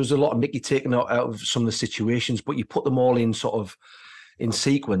know, there's a lot of Mickey taken out of some of the situations, but you put them all in sort of in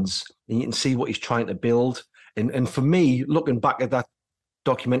sequence and you can see what he's trying to build. And for me, looking back at that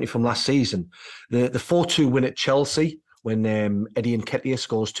documentary from last season, the 4-2 win at Chelsea, when Eddie Nketiah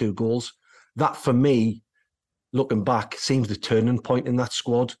scores 2 goals. That, for me, looking back, seems the turning point in that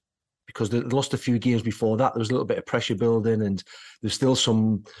squad, because they lost a few games before that. There was a little bit of pressure building and there's still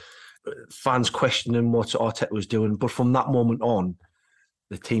some fans questioning what Arteta was doing. But from that moment on,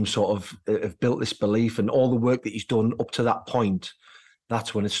 the team sort of have built this belief, and all the work that he's done up to that point,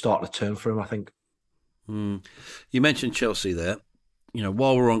 that's when it started to turn for him, I think. You mentioned Chelsea there.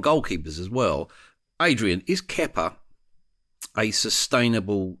 While we're on goalkeepers as well, Adrian, is Kepa a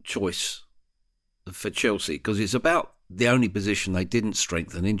sustainable choice for Chelsea? Because it's about the only position they didn't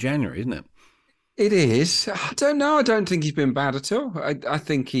strengthen in January, isn't it? It is. I don't know. I don't think he's been bad at all. I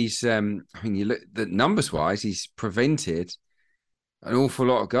think he's, you look at numbers-wise, he's prevented an awful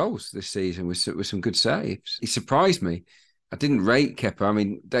lot of goals this season with some good saves. He surprised me. I didn't rate Kepa. I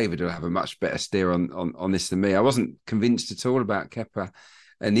mean, David will have a much better steer on this than me. I wasn't convinced at all about Kepa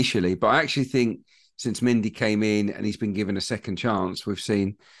initially, but I actually think since Mendy came in and he's been given a second chance, we've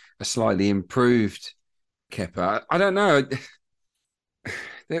seen a slightly improved Kepa. I don't know.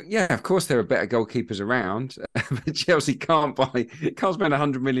 Yeah, of course there are better goalkeepers around, but Chelsea can't spend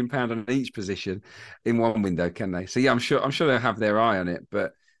 £100 million on each position in one window, can they? So yeah, I'm sure they'll have their eye on it,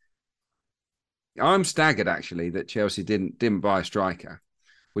 but I'm staggered actually that Chelsea didn't buy a striker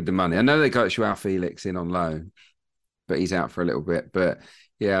with the money. I know they got João Felix in on loan, but he's out for a little bit. But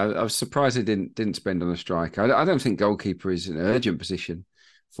yeah, I was surprised they didn't spend on a striker. I don't think goalkeeper is an urgent position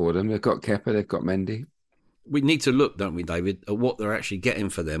for them. They've got Kepa, they've got Mendy. We need to look, don't we, David, at what they're actually getting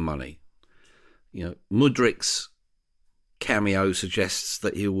for their money. You know, Mudrik's cameo suggests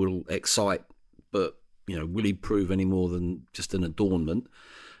that he will excite, but you know, will he prove any more than just an adornment?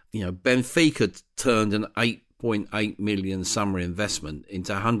 You know, Benfica turned an 8.8 million summer investment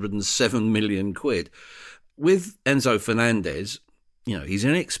into 107 million quid. With Enzo Fernandez, you know, he's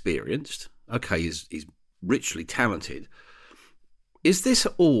inexperienced. Okay, he's richly talented. Is this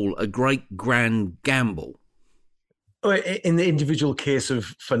all a great grand gamble? In the individual case of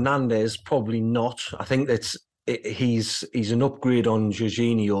Fernandez, probably not. I think that he's an upgrade on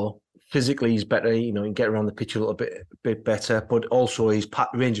Jorginho. Physically, he's better. You know, he can get around the pitch a little bit better. But also, his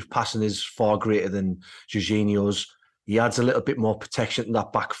range of passing is far greater than Jorginho's. He adds a little bit more protection to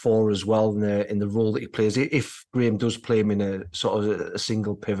that back four as well in the role that he plays. If Graham does play him in a sort of a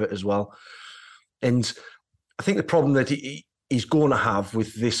single pivot as well, and I think the problem that he's going to have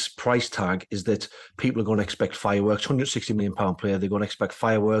with this price tag is that people are going to expect fireworks. £160 million player, they're going to expect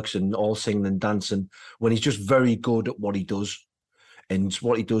fireworks and all singing and dancing when he's just very good at what he does. And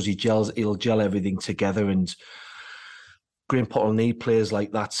what he does, he'll gel everything together. And Graham Potter will need players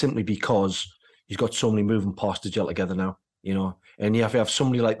like that simply because he's got so many moving parts to gel together now, you know. And you have to have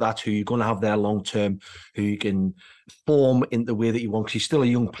somebody like that who you're going to have there long term, who you can form in the way that you want. Because he's still a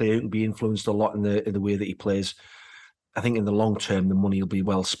young player who can be influenced a lot in the way that he plays. I think in the long term, the money will be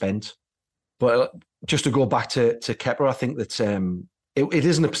well spent. But just to go back to Kepa, I think that it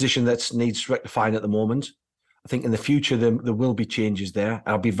isn't a position that needs rectifying at the moment. I think in the future, there will be changes there.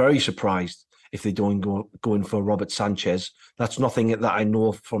 I'll be very surprised if they don't go in for Robert Sanchez. That's nothing that I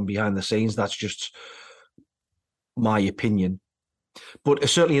know from behind the scenes. That's just my opinion. But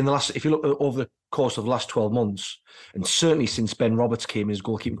certainly if you look over the course of the last 12 months, and certainly since Ben Roberts came as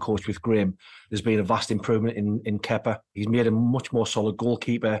goalkeeping coach with Graham, there's been a vast improvement in Kepa. He's made a much more solid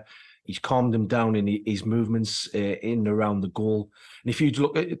goalkeeper. He's calmed him down in his movements in and around the goal. And if you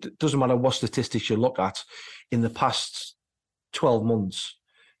look, it doesn't matter what statistics you look at, in the past 12 months,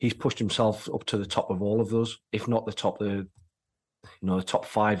 he's pushed himself up to the top of all of those, if not the top, the top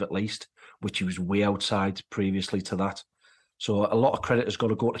five at least, which he was way outside previously to that. So a lot of credit has got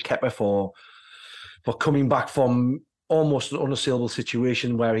to go to Kepa for coming back from almost an unassailable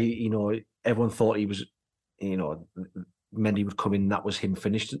situation where everyone thought he was, Mendy would come in, that was him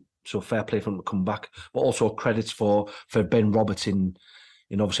finished. So fair play for him to come back, but also credits for Ben Roberts in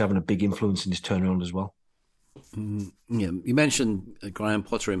obviously having a big influence in his turnaround as well. Yeah, you mentioned Graham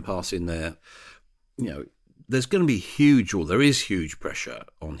Potter in passing there. There's going to be there is huge pressure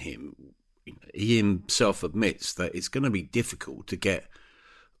on him. He himself admits that it's going to be difficult to get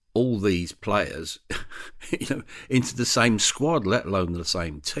all these players, into the same squad, let alone the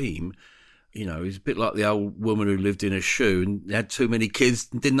same team. He's a bit like the old woman who lived in a shoe and had too many kids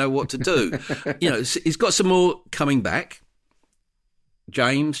and didn't know what to do. He's got some more coming back.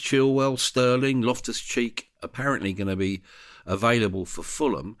 James, Chilwell, Sterling, Loftus-Cheek apparently going to be available for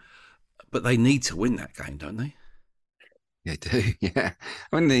Fulham, but they need to win that game, don't they? They do, yeah.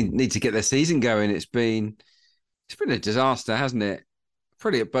 I mean, they need to get their season going. It's been a disaster, hasn't it?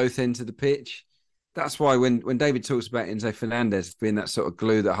 Pretty at both ends of the pitch. That's why when David talks about Enzo Fernandez being that sort of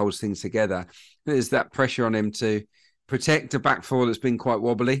glue that holds things together, there's that pressure on him to protect a back four that's been quite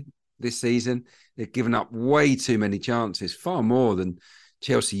wobbly this season. They've given up way too many chances, far more than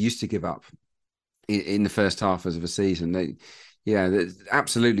Chelsea used to give up in the first half of a season. They're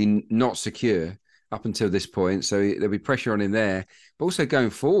absolutely not secure up until this point. So there'll be pressure on him there. But also going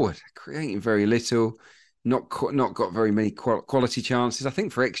forward, creating very little, not got very many quality chances. I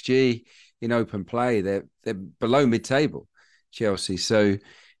think for XG in open play, they're below mid-table, Chelsea. So,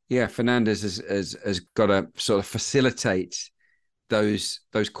 yeah, Fernandez has got to sort of facilitate those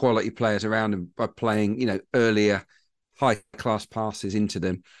quality players around him by playing, earlier high-class passes into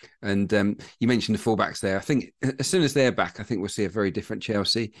them. And you mentioned the fullbacks there. I think as soon as they're back, I think we'll see a very different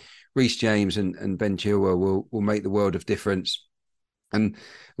Chelsea. Reece James and Ben Chilwell will make the world of difference. And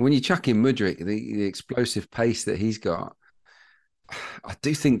when you chuck in Mudryk, the explosive pace that he's got, I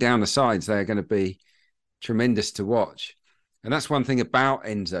do think down the sides they're going to be tremendous to watch. And that's one thing about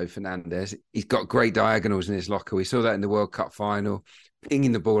Enzo Fernandez. He's got great diagonals in his locker. We saw that in the World Cup final,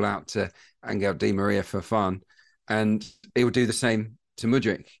 pinging the ball out to Angel Di Maria for fun. And he will do the same to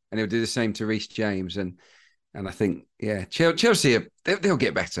Mudryk, and he'll do the same to Reece James. And I think, yeah, Chelsea, they'll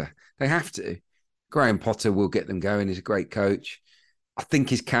get better. They have to. Graham Potter will get them going. He's a great coach. I think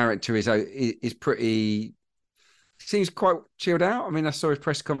his character is pretty... Seems quite chilled out. I mean, I saw his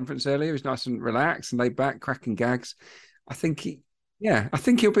press conference earlier. He was nice and relaxed and laid back, cracking gags. I think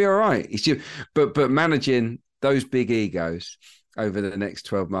he'll be all right. But managing those big egos over the next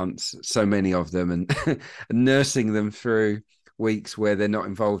 12 months, so many of them, and nursing them through weeks where they're not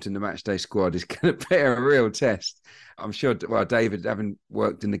involved in the matchday squad is going to be a real test. I'm sure, well, David, having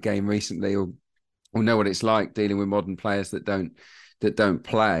worked in the game recently, will know what it's like dealing with modern players that don't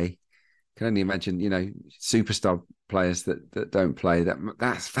play. Can only imagine, superstar players that don't play.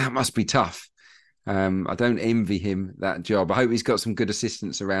 That must be tough. I don't envy him that job. I hope he's got some good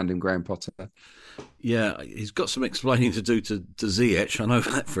assistants around him, Graham Potter. Yeah, he's got some explaining to do to Ziyech. I know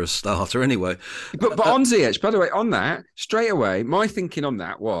that for a starter anyway. But on Ziyech, by the way, on that, straight away, my thinking on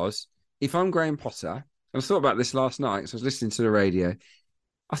that was, if I'm Graham Potter, and I thought about this last night, so I was listening to the radio,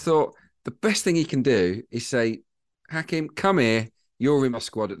 I thought the best thing he can do is say, Hakim, come here, you're in my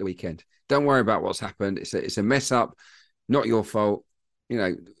squad at the weekend. Don't worry about what's happened. It's a mess up, not your fault.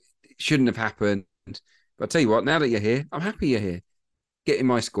 It shouldn't have happened. But I'll tell you what, now that you're here, I'm happy you're here. Get in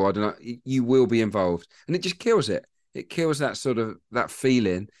my squad and you will be involved. And it just kills it. It kills that sort of, that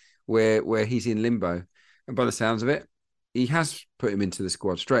feeling where he's in limbo. And by the sounds of it, he has put him into the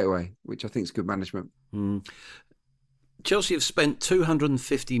squad straight away, which I think is good management. Chelsea have spent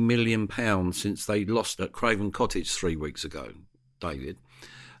 £250 million since they lost at Craven Cottage 3 weeks ago, David.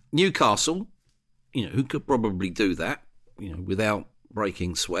 Newcastle, who could probably do that, without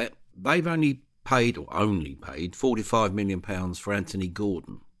breaking sweat. They've only paid £45 million for Anthony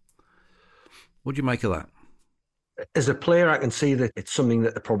Gordon. What do you make of that? As a player, I can see that it's something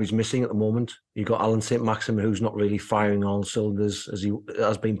that they're probably missing at the moment. You've got Alan St-Maximin, who's not really firing on all cylinders as he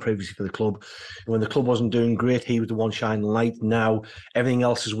has been previously for the club. When the club wasn't doing great, he was the one shining light. Now everything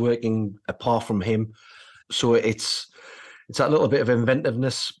else is working apart from him. So it's that little bit of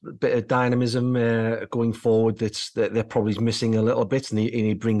inventiveness, a bit of dynamism going forward that they're probably missing a little bit, and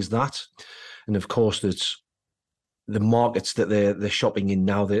he brings that. And of course, that's the markets that they're shopping in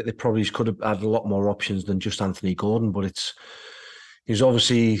now. They probably could have had a lot more options than just Anthony Gordon, but he's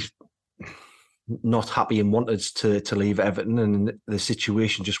obviously not happy and wanted to leave Everton, and the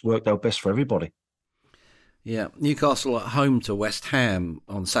situation just worked out best for everybody. Yeah, Newcastle at home to West Ham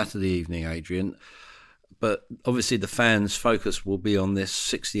on Saturday evening, Adrian. But obviously the fans' focus will be on this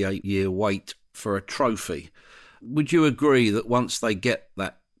 68-year wait for a trophy. Would you agree that once they get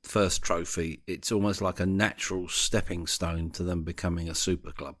that first trophy, it's almost like a natural stepping stone to them becoming a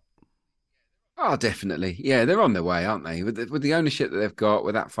super club? Oh, definitely. Yeah, they're on their way, aren't they? With the ownership that they've got,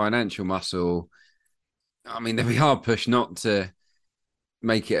 with that financial muscle, I mean, they'll be hard pushed not to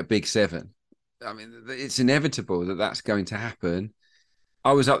make it a big seven. I mean, it's inevitable that that's going to happen.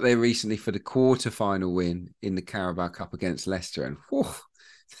 I was up there recently for the quarter-final win in the Carabao Cup against Leicester, and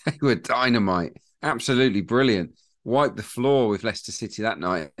they were dynamite. Absolutely brilliant. Wiped the floor with Leicester City that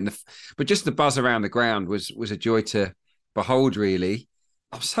night. But just the buzz around the ground was a joy to behold, really.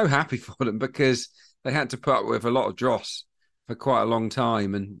 I'm so happy for them because they had to put up with a lot of dross for quite a long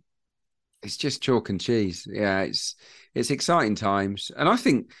time, and it's just chalk and cheese. Yeah, it's exciting times. And I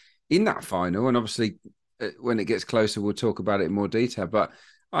think in that final, and obviously when it gets closer, we'll talk about it in more detail. But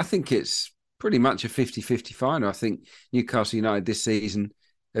I think it's pretty much a 50-50 final. I think Newcastle United this season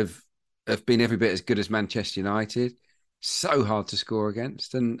have been every bit as good as Manchester United. So hard to score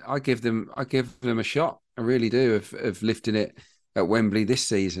against, and I give them a shot. I really do of lifting it at Wembley this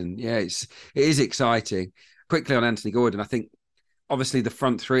season. Yeah, it is exciting. Quickly on Anthony Gordon, I think obviously the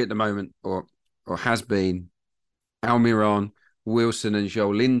front three at the moment, or has been Almiron, Wilson, and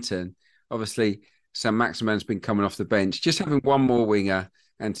Joel Linton. Obviously, Saint-Maximin's been coming off the bench. Just having one more winger,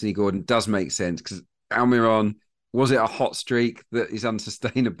 Anthony Gordon, does make sense because Almiron, was it a hot streak that is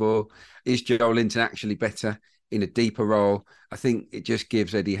unsustainable? Is Joel Linton actually better in a deeper role? I think it just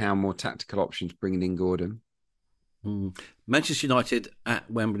gives Eddie Howe more tactical options bringing in Gordon. Manchester United at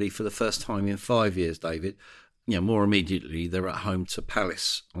Wembley for the first time in 5 years, David. More immediately, they're at home to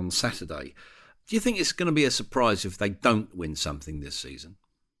Palace on Saturday. Do you think it's going to be a surprise if they don't win something this season?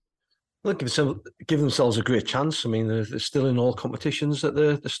 They'll give themselves a great chance. I mean, they're still in all competitions that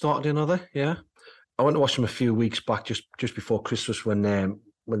they're started in, are they? Yeah. I went to watch them a few weeks back, just before Christmas, when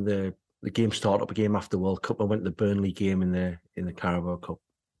the the game started up a game after World Cup. I went to the Burnley game in the Carabao Cup,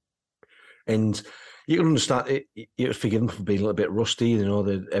 and you can understand it was forgiven for being a little bit rusty. You know,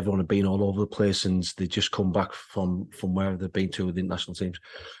 that everyone had been all over the place, and they just come back from where they've been to with the international teams.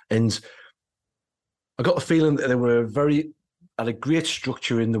 And I got the feeling that they had a great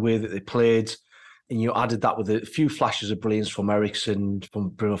structure in the way that they played, and you added that with a few flashes of brilliance from Eriksen, from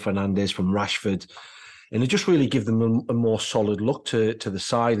Bruno Fernandes, from Rashford. And it just really give them a more solid look to the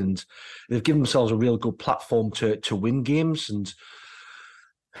side, and they've given themselves a real good platform to win games. And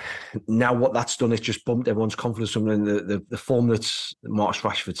now what that's done is just bumped everyone's confidence. And the form that Marcus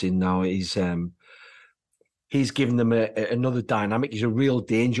Rashford's in now is he's given them another dynamic. He's a real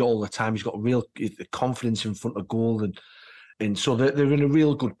danger all the time. He's got real confidence in front of goal, and so they're in a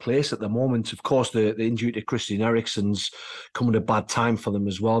real good place at the moment. Of course, the injury to Christian Eriksen's come at a bad time for them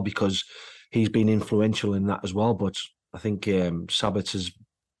as well, because he's been influential in that as well. But I think Sabitzer's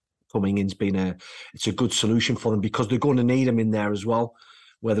coming in's been it's a good solution for them, because they're going to need him in there as well,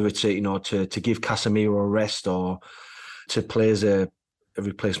 whether it's to give Casemiro a rest or to play as a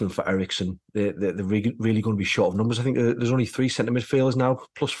replacement for Eriksen. They're really going to be short of numbers. I think there's only 3 centre midfielders now,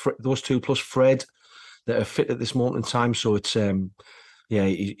 plus those two, plus Fred, that are fit at this moment in time. So it's he's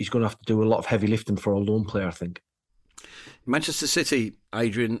going to have to do a lot of heavy lifting for a lone player, I think. Manchester City,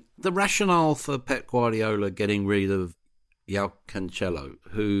 Adrian, the rationale for Pep Guardiola getting rid of João Cancelo,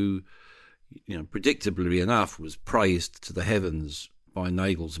 who, predictably enough, was praised to the heavens by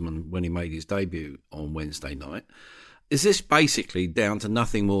Nagelsmann when he made his debut on Wednesday night. Is this basically down to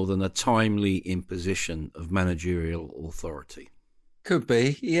nothing more than a timely imposition of managerial authority? Could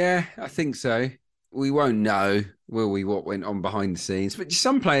be, yeah, I think so. We won't know, will we, what went on behind the scenes? But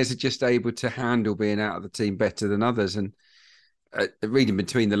some players are just able to handle being out of the team better than others. And reading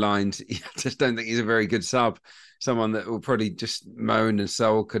between the lines, I just don't think he's a very good sub. Someone that will probably just moan and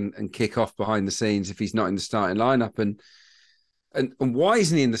sulk and kick off behind the scenes if he's not in the starting lineup. And why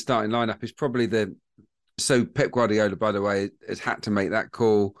isn't he in the starting lineup is probably So Pep Guardiola, by the way, has had to make that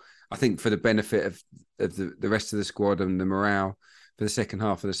call, I think, for the benefit of the rest of the squad and the morale for the second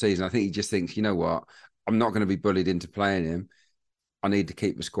half of the season. I think he just thinks, you know what, I'm not going to be bullied into playing him. I need to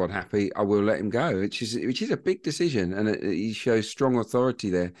keep the squad happy. I will let him go, which is a big decision. And he shows strong authority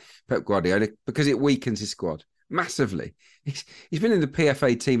there, Pep Guardiola, because it weakens his squad massively. He's been in the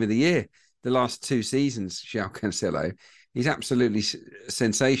PFA Team of the Year the last 2 seasons, João Cancelo. He's absolutely a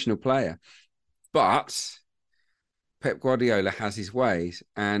sensational player. But Pep Guardiola has his ways.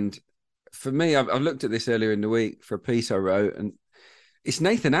 And for me, I've looked at this earlier in the week for a piece I wrote, and it's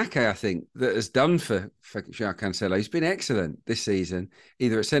Nathan Ake, I think, that has done for João Cancelo. He's been excellent this season,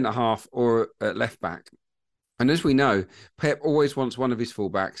 either at centre-half or at left-back. And as we know, Pep always wants one of his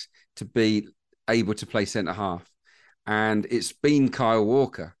fullbacks to be able to play centre-half. And it's been Kyle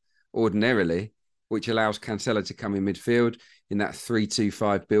Walker, ordinarily, which allows Cancelo to come in midfield in that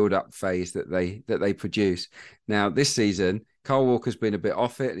 3-2-5 build-up phase that they produce. Now, this season, Kyle Walker's been a bit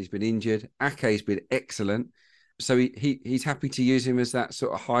off it, and he's been injured. Ake's been excellent. So he's happy to use him as that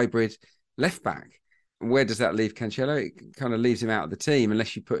sort of hybrid left back. And where does that leave Cancelo? It kind of leaves him out of the team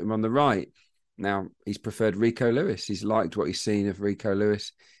unless you put him on the right. Now, he's preferred Rico Lewis. He's liked what he's seen of Rico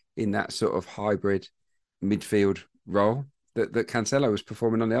Lewis in that sort of hybrid midfield role that Cancelo was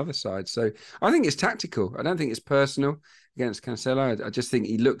performing on the other side. So I think it's tactical. I don't think it's personal against Cancelo. I just think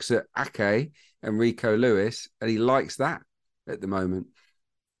he looks at Ake and Rico Lewis and he likes that at the moment.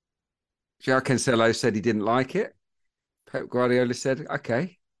 João Cancelo said he didn't like it. Pep Guardiola said,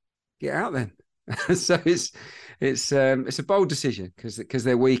 "Okay, get out then." So it's a bold decision because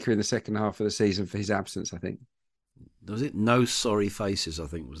they're weaker in the second half of the season for his absence, I think. Was it no sorry faces, I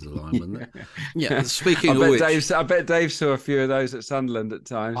think was the line, wasn't it? Yeah, speaking I of which... I bet Dave saw a few of those at Sunderland at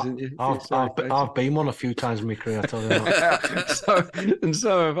times, didn't you? I've been one a few times in my career, I tell you that.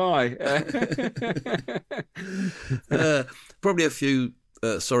 so have I. Probably a few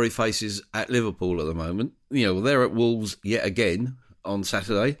sorry faces at Liverpool at the moment. They're at Wolves yet again on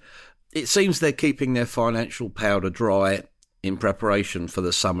Saturday. It seems they're keeping their financial powder dry in preparation for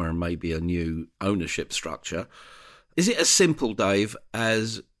the summer and maybe a new ownership structure. Is it as simple, Dave,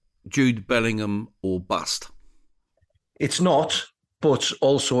 as Jude Bellingham or bust? It's not, but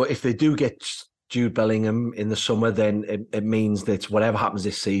also if they do get Jude Bellingham in the summer, then it means that whatever happens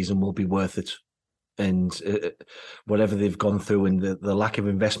this season will be worth it. And whatever they've gone through and the lack of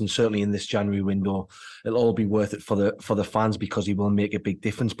investment, certainly in this January window, it'll all be worth it for the fans because he will make a big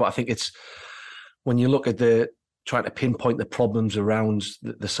difference. But I think it's when you look at trying to pinpoint the problems around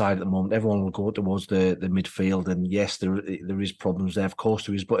the side at the moment, everyone will go towards the midfield. And yes, there is problems there, of course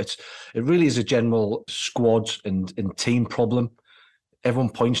there is, but it really is a general squad and team problem.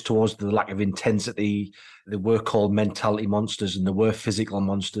 everyone points towards the lack of intensity. They were called mentality monsters and they were physical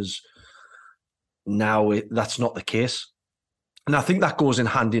monsters. Now that's not the case. And I think that goes in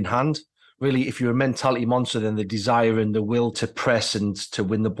hand. Really, if you're a mentality monster, then the desire and the will to press and to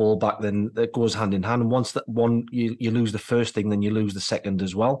win the ball back, then that goes hand in hand. And once that one, you lose the first thing, then you lose the second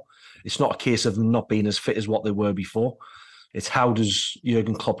as well. It's not a case of them not being as fit as what they were before. It's how does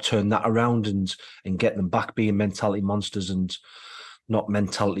Jurgen Klopp turn that around and get them back being mentality monsters and not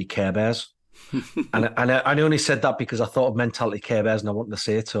mentality Care Bears. and I only said that because I thought of mentality Care Bears and I wanted to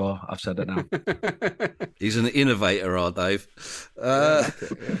say it, so I've said it now. He's an innovator, Dave.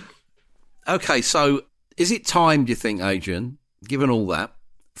 Okay, so is it time, do you think, Adrian, given all that,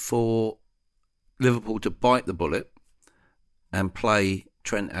 for Liverpool to bite the bullet and play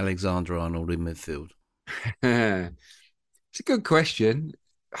Trent Alexander-Arnold in midfield? It's a good question.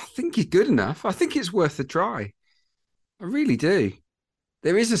 I think he's good enough. I think it's worth a try. I really do.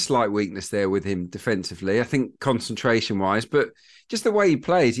 There is a slight weakness there with him defensively, I think concentration-wise, but just the way he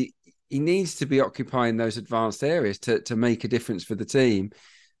plays, he needs to be occupying those advanced areas to make a difference for the team.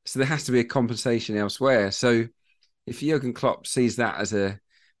 So there has to be a compensation elsewhere. So if Jurgen Klopp sees that as a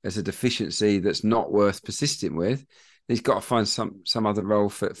deficiency that's not worth persisting with, he's got to find some other role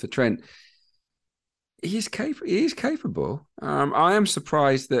for Trent. He is capable. I am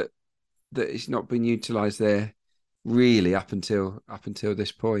surprised that he's not been utilised there really up until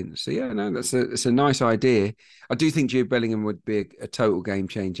this point. So yeah, no, that's a nice idea. I do think Jude Bellingham would be a total game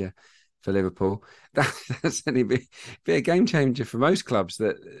changer for Liverpool. That's only be a game changer for most clubs.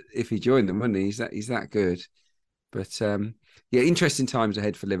 That if he joined them, wouldn't he? He's that good. But yeah, interesting times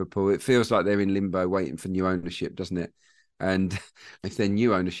ahead for Liverpool. It feels like they're in limbo, waiting for new ownership, doesn't it? And if their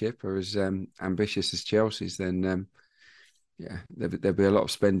new ownership are as ambitious as Chelsea's, then yeah, there'll be a lot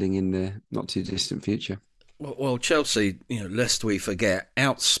of spending in the not too distant future. Well, Chelsea, lest we forget,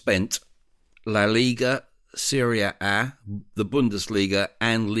 outspent La Liga, Serie A, the Bundesliga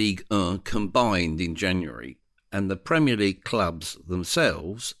and Ligue 1 combined in January. And the Premier League clubs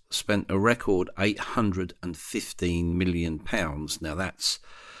themselves spent a record £815 million. Now that's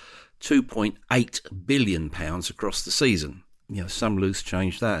 £2.8 billion across the season. Some loose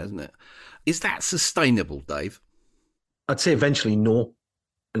change that, isn't it? Is that sustainable, Dave? I'd say eventually no.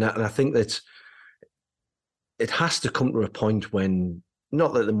 And I think that it has to come to a point when,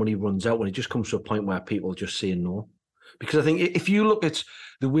 not that the money runs out, when it just comes to a point where people just say no. Because I think if you look at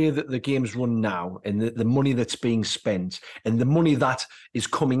the way that the game's run now and the money that's being spent and the money that is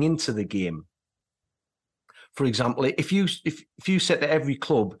coming into the game, for example, if you said to every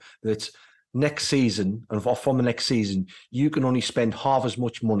club that next season, or from the next season, you can only spend half as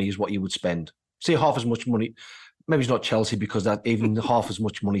much money as what you would spend. Say half as much money. Maybe it's not Chelsea because that even half as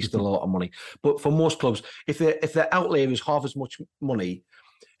much money is still a lot of money. But for most clubs, if their outlay is half as much money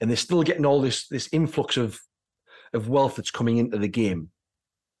and they're still getting all this influx of wealth that's coming into the game,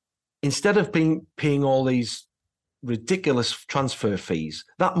 instead of paying all these ridiculous transfer fees,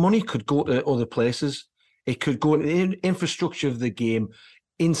 that money could go to other places. It could go into the infrastructure of the game,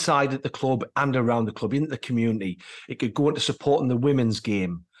 inside at the club and around the club, into the community. It could go into supporting the women's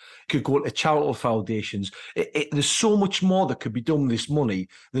game. It could go into charitable foundations. There's so much more that could be done with this money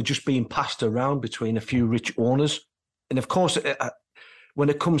than just being passed around between a few rich owners. And of course, when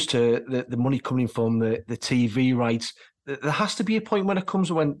it comes to the money coming from the TV rights, there has to be a point when it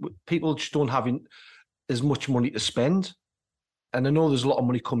comes when people just don't have as much money to spend. And I know there's a lot of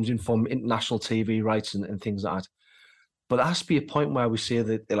money comes in from international TV rights and things like that. But there has to be a point where we say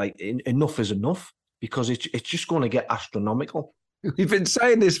that enough is enough, because it's just going to get astronomical. We've been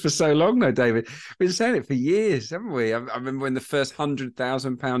saying this for so long now, David. We've been saying it for years, haven't we? I remember when the first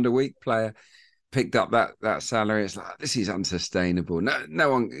 £100,000 a week player picked up that salary. It's like, this is unsustainable.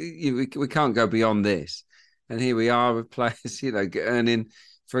 No one, we can't go beyond this. And here we are with players, earning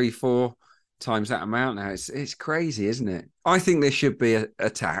 3-4 times that amount now. It's crazy, isn't it? I think there should be a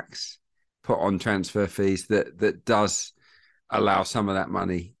tax put on transfer fees that does allow some of that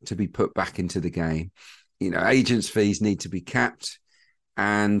money to be put back into the game. Agents' fees need to be capped,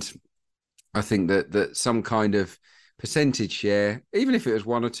 and I think that some kind of percentage share, even if it was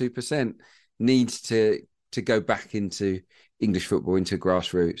 1 or 2%, needs to go back into English football, into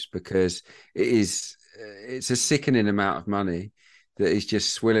grassroots, because it's a sickening amount of money that is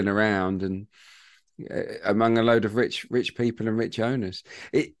just swilling around and among a load of rich people and rich owners.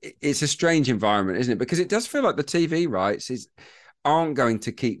 It's a strange environment, isn't it? Because it does feel like the TV rights aren't going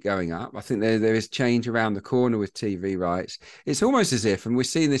to keep going up. I think there is change around the corner with TV rights. It's almost as if, and we're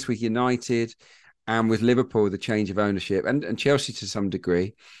seeing this with United and with Liverpool, the change of ownership, and Chelsea to some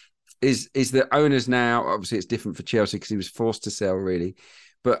degree, is that owners now, obviously it's different for Chelsea because he was forced to sell really,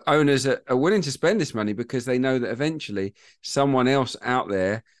 but owners are willing to spend this money because they know that eventually someone else out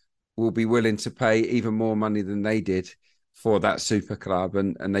there will be willing to pay even more money than they did for that super club,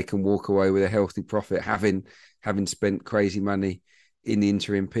 and they can walk away with a healthy profit having spent crazy money in the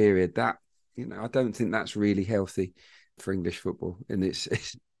interim period. That, I don't think that's really healthy for English football, and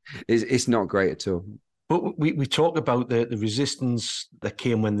it's not great at all. But we talk about the resistance that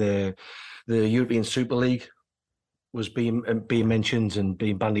came when the European Super League was being mentioned and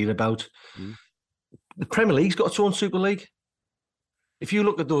being bandied about. The Premier League's got its own Super League. If you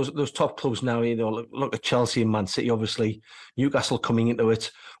look at those top clubs now, look at Chelsea and Man City, obviously, Newcastle coming into it.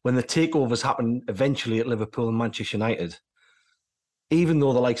 When the takeovers happen eventually at Liverpool and Manchester United, even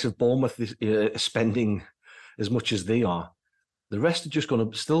though the likes of Bournemouth is spending as much as they are, the rest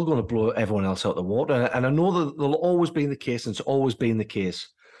are still going to blow everyone else out the water. And I know that there'll always be the case, and it's always been the case,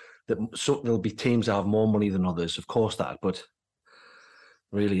 that there'll be teams that have more money than others, of course that, but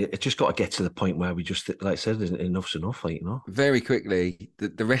really, it just got to get to the point where we just, like I said, enough's enough, Very quickly,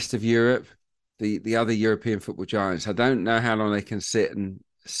 the rest of Europe, the other European football giants, I don't know how long they can sit and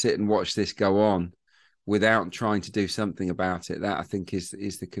watch this go on without trying to do something about it. That, I think, is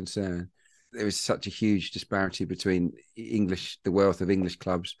the concern. There is such a huge disparity between the wealth of English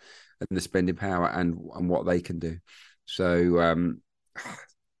clubs and the spending power and what they can do. So,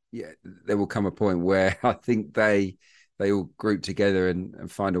 there will come a point where I think they all group together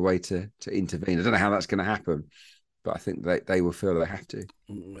and find a way to intervene. I don't know how that's going to happen, but I think they will feel they have to.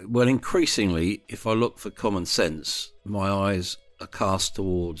 Well, increasingly, if I look for common sense, my eyes are cast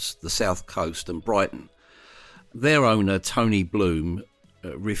towards the South Coast and Brighton. Their owner, Tony Bloom,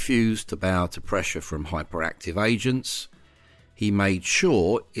 refused to bow to pressure from hyperactive agents. He made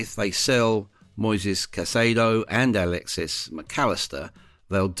sure if they sell Moises Caicedo and Alexis McAllister,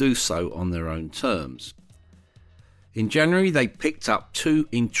 they'll do so on their own terms. In January, they picked up two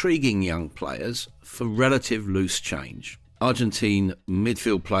intriguing young players for relative loose change. Argentine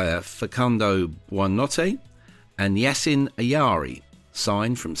midfield player Facundo Buonanotte and Yassin Ayari,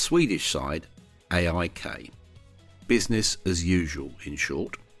 signed from Swedish side AIK. Business as usual, in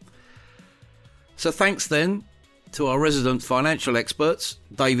short. So thanks then to our resident financial experts,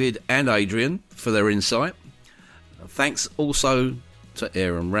 David and Adrian, for their insight. Thanks also to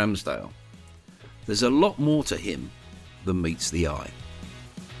Aaron Ramsdale. There's a lot more to him than meets the eye.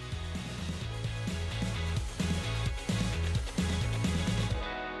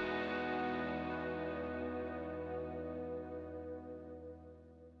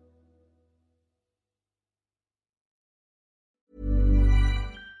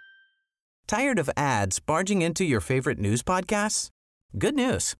 Tired of ads barging into your favorite news podcasts? Good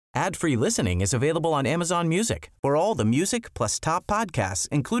news. Ad-free listening is available on Amazon Music for all the music plus top podcasts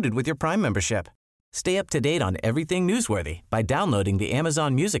included with your Prime membership. Stay up to date on everything newsworthy by downloading the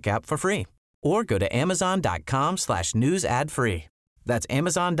Amazon Music app for free or go to amazon.com/news ad free. That's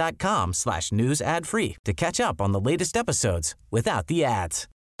amazon.com/news ad free to catch up on the latest episodes without the ads.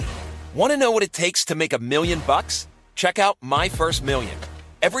 Want to know what it takes to make $1 million? Check out My First Million.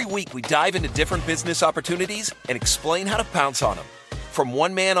 Every week we dive into different business opportunities and explain how to pounce on them. From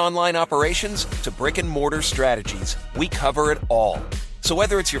one-man online operations to brick-and-mortar strategies, we cover it all. So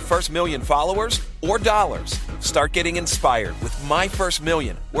whether it's your first million followers or dollars, start getting inspired with My First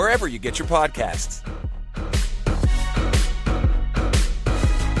Million wherever you get your podcasts.